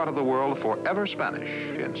this part of the world forever Spanish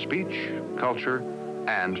in speech, culture,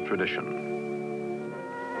 and tradition.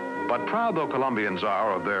 But proud though Colombians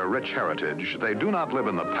are of their rich heritage, they do not live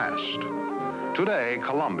in the past. Today,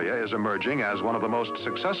 Colombia is emerging as one of the most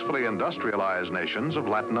successfully industrialized nations of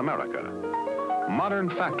Latin America. Modern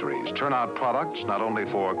factories turn out products not only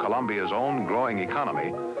for Colombia's own growing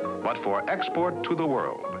economy, but for export to the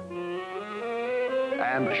world.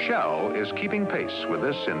 And Shell is keeping pace with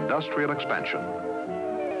this industrial expansion.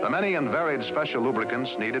 The many and varied special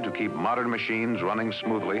lubricants needed to keep modern machines running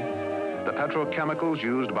smoothly, the petrochemicals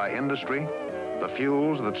used by industry, the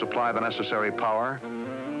fuels that supply the necessary power,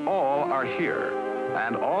 all are here,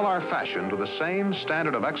 and all are fashioned to the same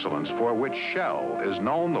standard of excellence for which Shell is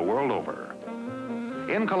known the world over.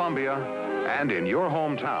 In Colombia and in your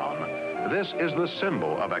hometown, this is the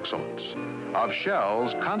symbol of excellence, of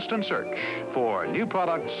Shell's constant search for new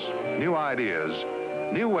products, new ideas,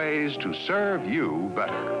 new ways to serve you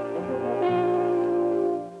better.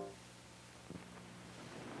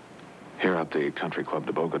 Here at the Country Club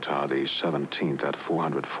de Bogota, the 17th at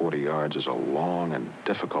 440 yards is a long and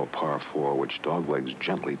difficult par 4 which doglegs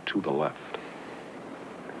gently to the left.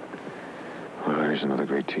 Well, there's another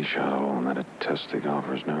great tee shot, and that'll test the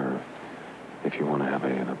golfer's nerve. If you want to have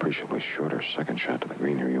an appreciably shorter second shot to the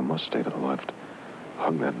green here, you must stay to the left.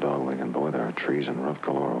 Hug that dogleg, and boy, there are trees and rough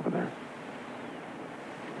galore over there.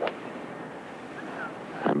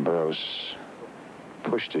 Boros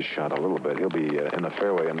pushed his shot a little bit. He'll be in the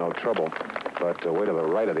fairway in no trouble. But way to the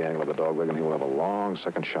right of the angle of the dog leg, and he will have a long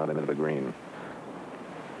second shot into the green.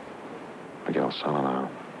 Miguel Sala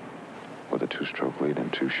now with a 2-stroke lead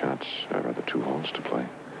and 2 shots, or rather 2 holes to play.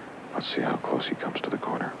 Let's see how close he comes to the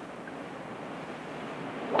corner.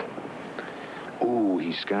 Ooh,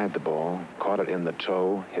 he skied the ball, caught it in the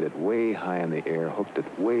toe, hit it way high in the air, hooked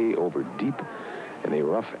it way over deep in the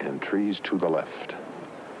rough and trees to the left.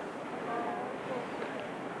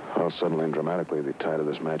 Well, suddenly and dramatically, the tide of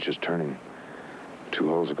this match is turning. 2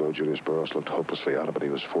 holes ago, Julius Boros looked hopelessly out of it. He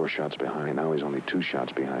was 4 shots behind. Now he's only 2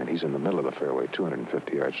 shots behind. He's in the middle of the fairway,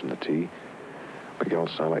 250 yards from the tee. Miguel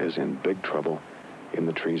Sala is in big trouble in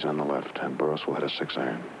the trees on the left, and Boros will hit a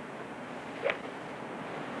 6-iron.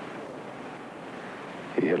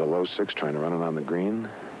 He hit a low 6 trying to run it on the green.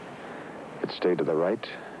 It stayed to the right,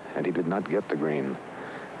 and he did not get the green.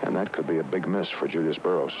 And that could be a big miss for Julius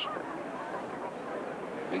Boros.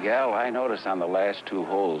 Miguel, I noticed on the last 2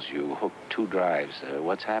 holes you hooked 2 drives.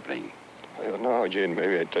 What's happening? I don't know, Gene.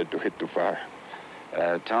 Maybe I tried to hit too far.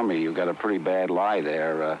 Tell me, you got a pretty bad lie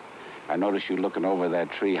there. I noticed you looking over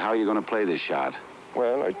that tree. How are you going to play this shot?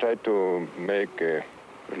 Well, I tried to make a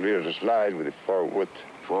little slide with the 4 wood.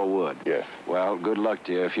 4 wood? Yes. Well, good luck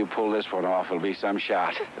to you. If you pull this one off, it'll be some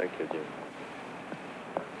shot. Thank you, Gene.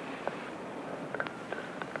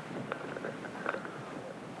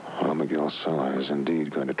 Well, Miguel Sala is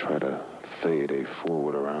indeed going to try to fade a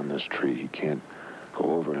 4-wood around this tree. He can't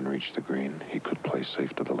go over and reach the green. He could play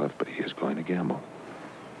safe to the left, but he is going to gamble.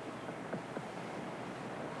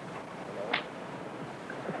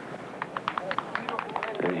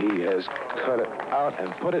 And he has cut it out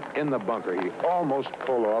and put it in the bunker. He almost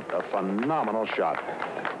pulled off a phenomenal shot.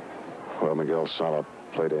 Well, Miguel Sala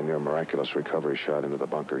played a near miraculous recovery shot into the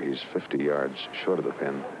bunker. He's 50 yards short of the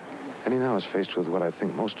pin. And he now is faced with what I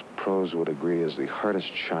think most pros would agree is the hardest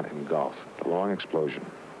shot in golf, the long explosion.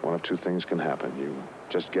 One of 2 things can happen. You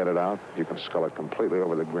just get it out. You can scull it completely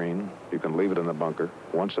over the green. You can leave it in the bunker.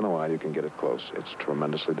 Once in a while, you can get it close. It's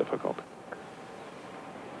tremendously difficult.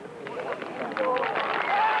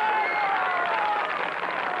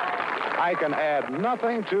 I can add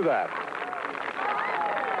nothing to that.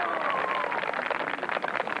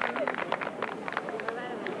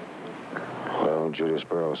 Well, Julius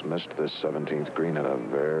Boros missed this 17th green at a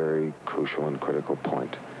very crucial and critical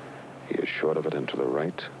point. He is short of it and to the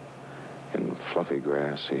right. In fluffy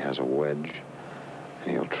grass, he has a wedge,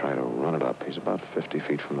 and he'll try to run it up. He's about 50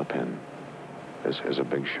 feet from the pin. This is a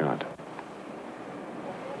big shot.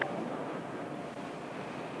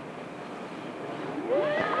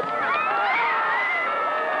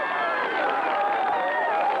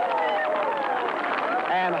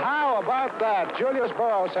 And how about that? Julius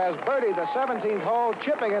Boros has birdied the 17th hole,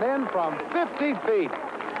 chipping it in from 50 feet.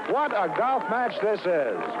 What a golf match this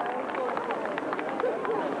is.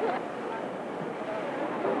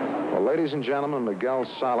 Well, ladies and gentlemen, Miguel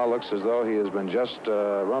Sala looks as though he has been just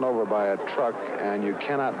run over by a truck, and you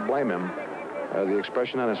cannot blame him. The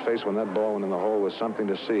expression on his face when that ball went in the hole was something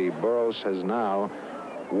to see. Boros has now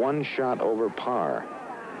 1 shot over par.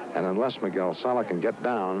 And unless Miguel Sala can get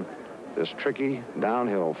down this tricky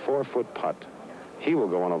downhill 4-foot putt, he will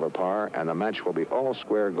go on over par, and the match will be all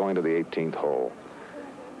square going to the 18th hole.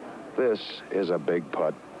 This is a big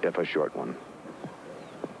putt, if a short one.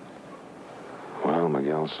 Well,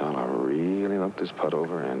 Miguel Sala really looked his putt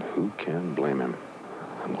over, and who can blame him?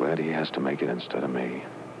 I'm glad he has to make it instead of me.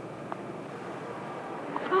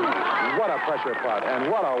 What a pressure putt,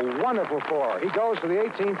 and what a wonderful 4. He goes to the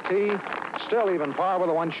 18th tee, still even par with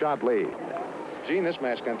a 1-shot lead. Gene, this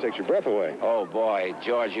match kind of takes your breath away. Oh, boy.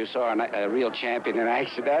 George, you saw a real champion in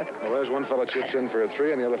action, that? Well, there's one fellow chips in for a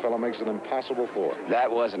 3, and the other fellow makes an impossible 4.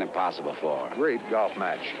 That was an impossible 4. Great golf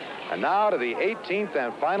match. And now to the 18th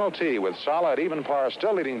and final tee with Sala at even par,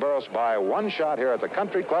 still leading Boros by 1 shot here at the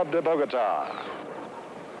Country Club de Bogota.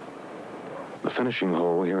 The finishing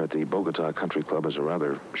hole here at the Bogota Country Club is a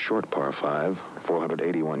rather short par 5,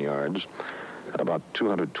 481 yards. At about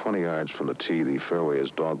 220 yards from the tee, the fairway is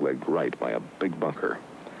dog-legged right by a big bunker.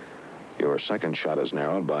 Your second shot is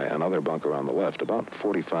narrowed by another bunker on the left, about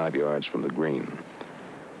 45 yards from the green.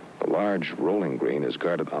 The large rolling green is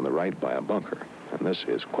guarded on the right by a bunker, and this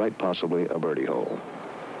is quite possibly a birdie hole.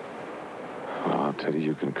 Well, I'll tell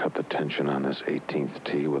you can cut the tension on this 18th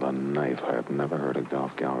tee with a knife. I have never heard a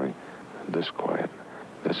golf gallery this quiet.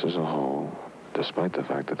 This is a hole, despite the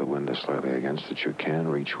fact that the wind is slightly against it, you can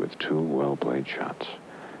reach with 2 well-played shots.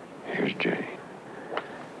 Here's Jay.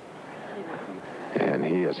 And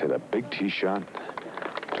he has hit a big tee shot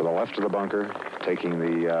to the left of the bunker, taking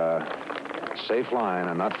the safe line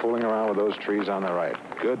and not fooling around with those trees on the right.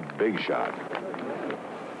 good big shot.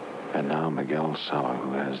 And now Miguel Sala,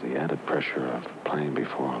 who has the added pressure of playing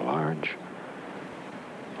before a large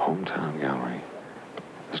hometown gallery.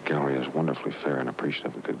 This gallery is wonderfully fair and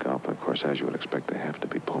appreciative of good golf, but of course, as you would expect, they have to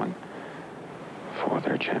be pulling for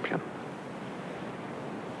their champion.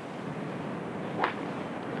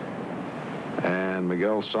 And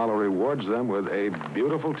Miguel Sala rewards them with a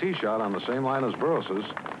beautiful tee shot on the same line as Boros's.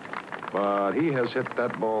 But he has hit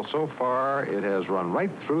that ball so far, it has run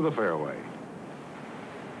right through the fairway.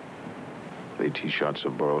 The tee shots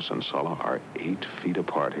of Boros and Sala are 8 feet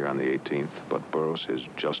apart here on the 18th, but Boros is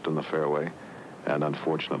just in the fairway, and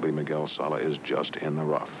unfortunately, Miguel Sala is just in the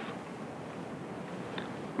rough.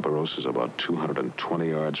 Boros is about 220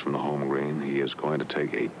 yards from the home green. He is going to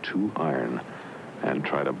take a 2-iron and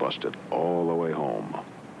try to bust it all the way home.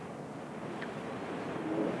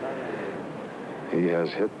 He has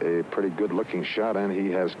hit a pretty good-looking shot, and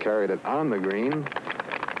he has carried it on the green.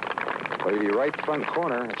 The right front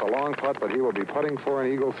corner. It's a long putt, but he will be putting for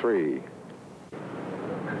an eagle 3.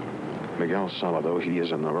 Miguel Sala, though he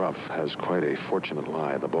is in the rough, has quite a fortunate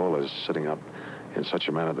lie. The ball is sitting up in such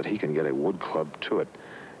a manner that he can get a wood club to it,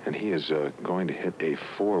 and he is going to hit a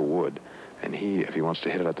 4 wood, and he, if he wants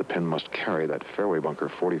to hit it at the pin, must carry that fairway bunker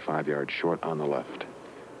 45 yards short on the left.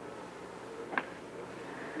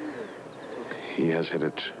 He has hit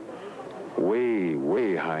it way,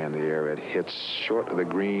 way high in the air. It hits short of the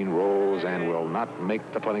green, rolls, and will not make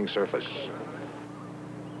the putting surface.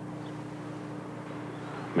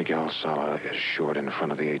 Miguel Sala is short in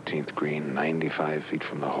front of the 18th green, 95 feet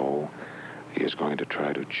from the hole. He is going to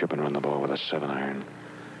try to chip and run the ball with a 7-iron.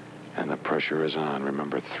 And the pressure is on.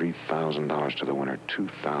 Remember, $3,000 to the winner,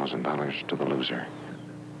 $2,000 to the loser.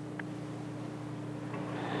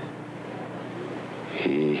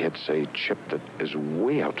 He hits a chip that is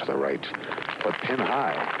way out to the right, but pin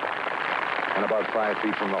high, and about 5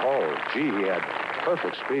 feet from the hole. Gee, he had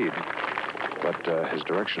perfect speed, but his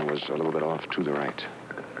direction was a little bit off to the right.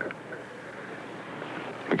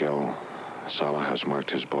 Miguel Sala has marked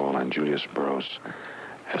his ball, and Julius Boros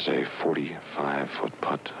has a 45-foot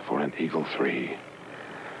putt for an eagle 3.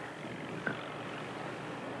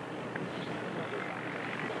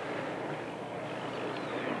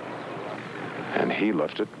 And he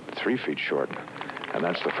left it 3 feet short. And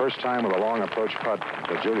that's the first time with a long approach putt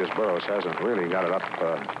that Julius Boros hasn't really got it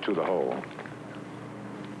up to the hole.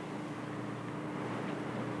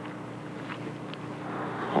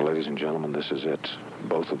 Well, ladies and gentlemen, this is it.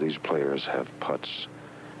 Both of these players have putts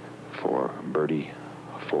for birdie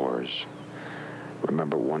 4s.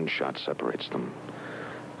 Remember, 1 shot separates them.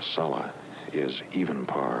 Sala is even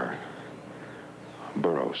par.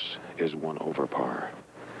 Boros is 1 over par.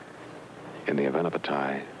 In the event of a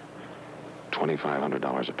tie,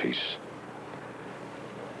 $2,500 apiece.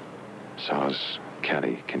 Sala's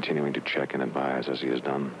caddy continuing to check and advise, as he has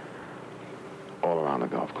done all around the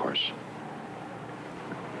golf course.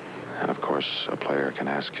 And of course, a player can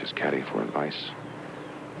ask his caddy for advice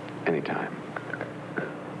anytime.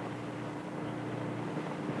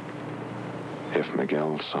 If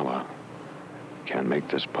Miguel Sala can make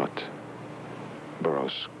this putt,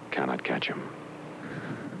 Boros cannot catch him.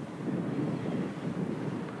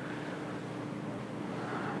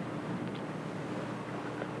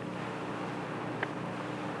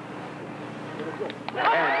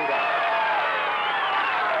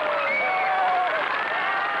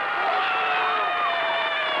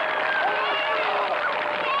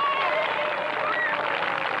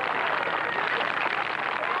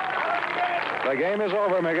 The game is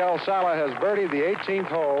over. Miguel Sala has birdied the 18th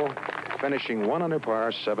hole, finishing 1 under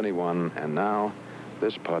par, 71, and now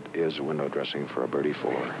this putt is window dressing for a birdie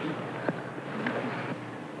 4.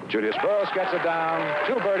 Julius Boros gets it down,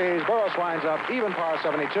 2 birdies. Boros winds up even par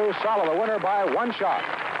 72. Sala the winner by 1 shot.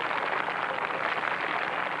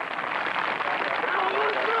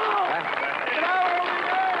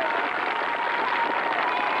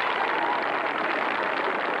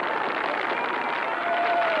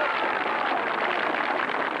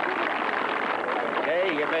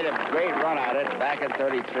 Great run at it back in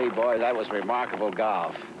 33, boys. That was remarkable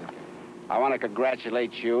golf. I want to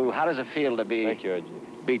congratulate you. How does it feel to Thank you,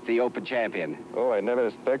 beat the Open champion? Oh, I never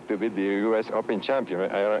expect to be the U.S. Open champion.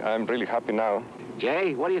 I'm really happy now.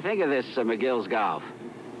 Jay, what do you think of this McGill's golf?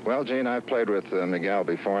 Well, Gene, I've played with Miguel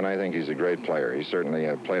before, and I think he's a great player. He certainly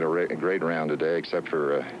played a great round today, except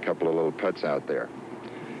for a couple of little putts out there.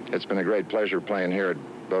 It's been a great pleasure playing here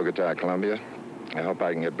at Bogota, Colombia. I hope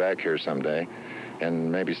I can get back here someday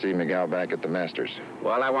and maybe see Miguel back at the Masters.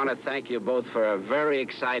 Well, I want to thank you both for a very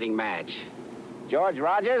exciting match. George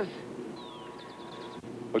Rogers?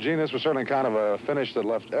 Well, Gene, this was certainly kind of a finish that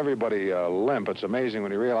left everybody limp. It's amazing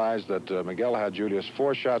when you realize that Miguel had Julius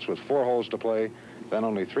 4 shots with 4 holes to play, then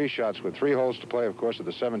only 3 shots with 3 holes to play. Of course, at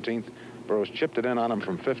the 17th, Boros chipped it in on him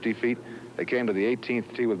from 50 feet. They came to the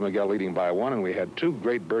 18th tee with Miguel leading by 1, and we had 2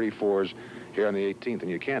 great birdie 4s here on the 18th, and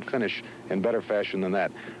you can't finish in better fashion than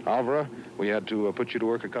that. Alvaro, we had to put you to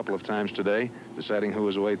work a couple of times today, deciding who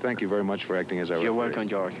was away. Thank you very much for acting as our referee. You're welcome,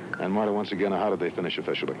 George. And Marta, once again, how did they finish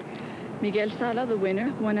officially? Miguel Sala, the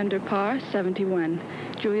winner, 1 under par, 71.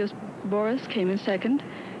 Julius Boros came in second,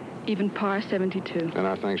 even par, 72. And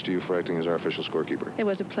our thanks to you for acting as our official scorekeeper. It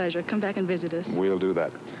was a pleasure. Come back and visit us. We'll do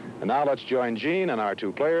that. And now let's join Gene and our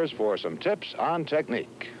 2 players for some tips on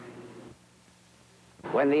technique.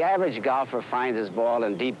 When the average golfer finds his ball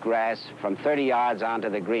in deep grass from 30 yards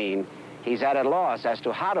onto the green, he's at a loss as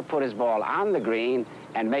to how to put his ball on the green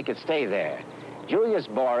and make it stay there. Julius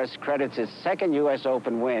Boros credits his second U.S.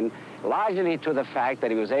 Open win largely to the fact that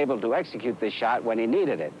he was able to execute this shot when he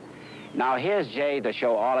needed it. Now here's Jay to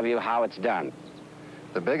show all of you how it's done.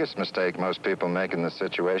 The biggest mistake most people make in this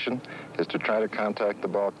situation is to try to contact the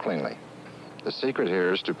ball cleanly. The secret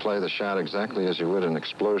here is to play the shot exactly as you would an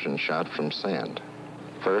explosion shot from sand.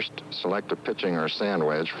 First, select a pitching or sand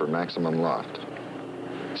wedge for maximum loft.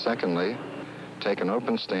 Secondly, take an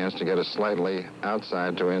open stance to get a slightly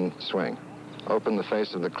outside to in swing. Open the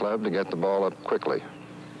face of the club to get the ball up quickly,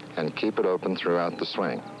 and keep it open throughout the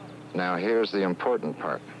swing. Now here's the important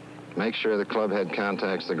part. Make sure the club head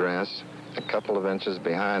contacts the grass a couple of inches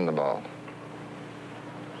behind the ball.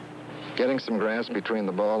 Getting some grass between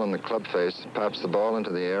the ball and the club face pops the ball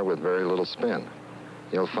into the air with very little spin.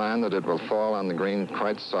 You'll find that it will fall on the green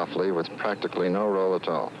quite softly with practically no roll at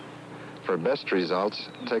all. For best results,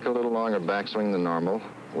 take a little longer backswing than normal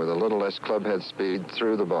with a little less club head speed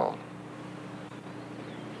through the ball.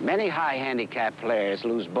 Many high handicap players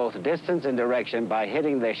lose both distance and direction by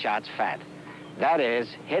hitting their shots fat. That is,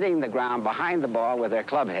 hitting the ground behind the ball with their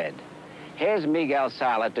club head. Here's Miguel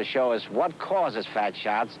Sala to show us what causes fat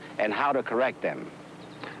shots and how to correct them.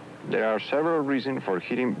 There are several reasons for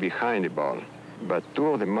hitting behind the ball, but 2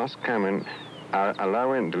 of the most common are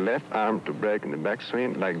allowing the left arm to break in the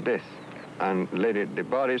backswing like this, and letting the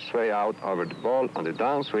body sway out over the ball on the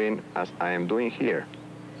downswing as I am doing here.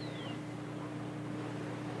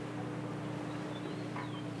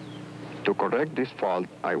 To correct this fault,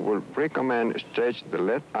 I would recommend stretch the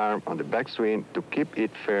left arm on the backswing to keep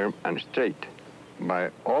it firm and straight.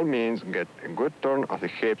 By all means, get a good turn of the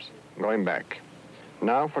hips going back.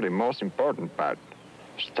 Now for the most important part.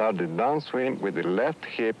 Start the downswing with the left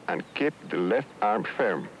hip and keep the left arm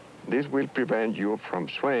firm. This will prevent you from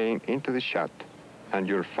swaying into the shot. And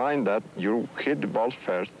you'll find that you hit the ball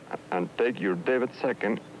first and take your debit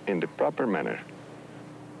second in the proper manner.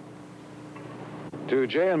 To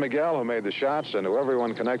Jay and Miguel, who made the shots, and to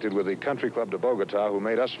everyone connected with the Country Club de Bogota, who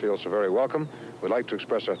made us feel so very welcome, we'd like to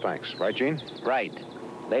express our thanks. Right, Gene? Right.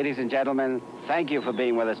 Ladies and gentlemen, thank you for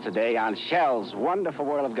being with us today on Shell's Wonderful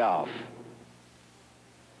World of Golf.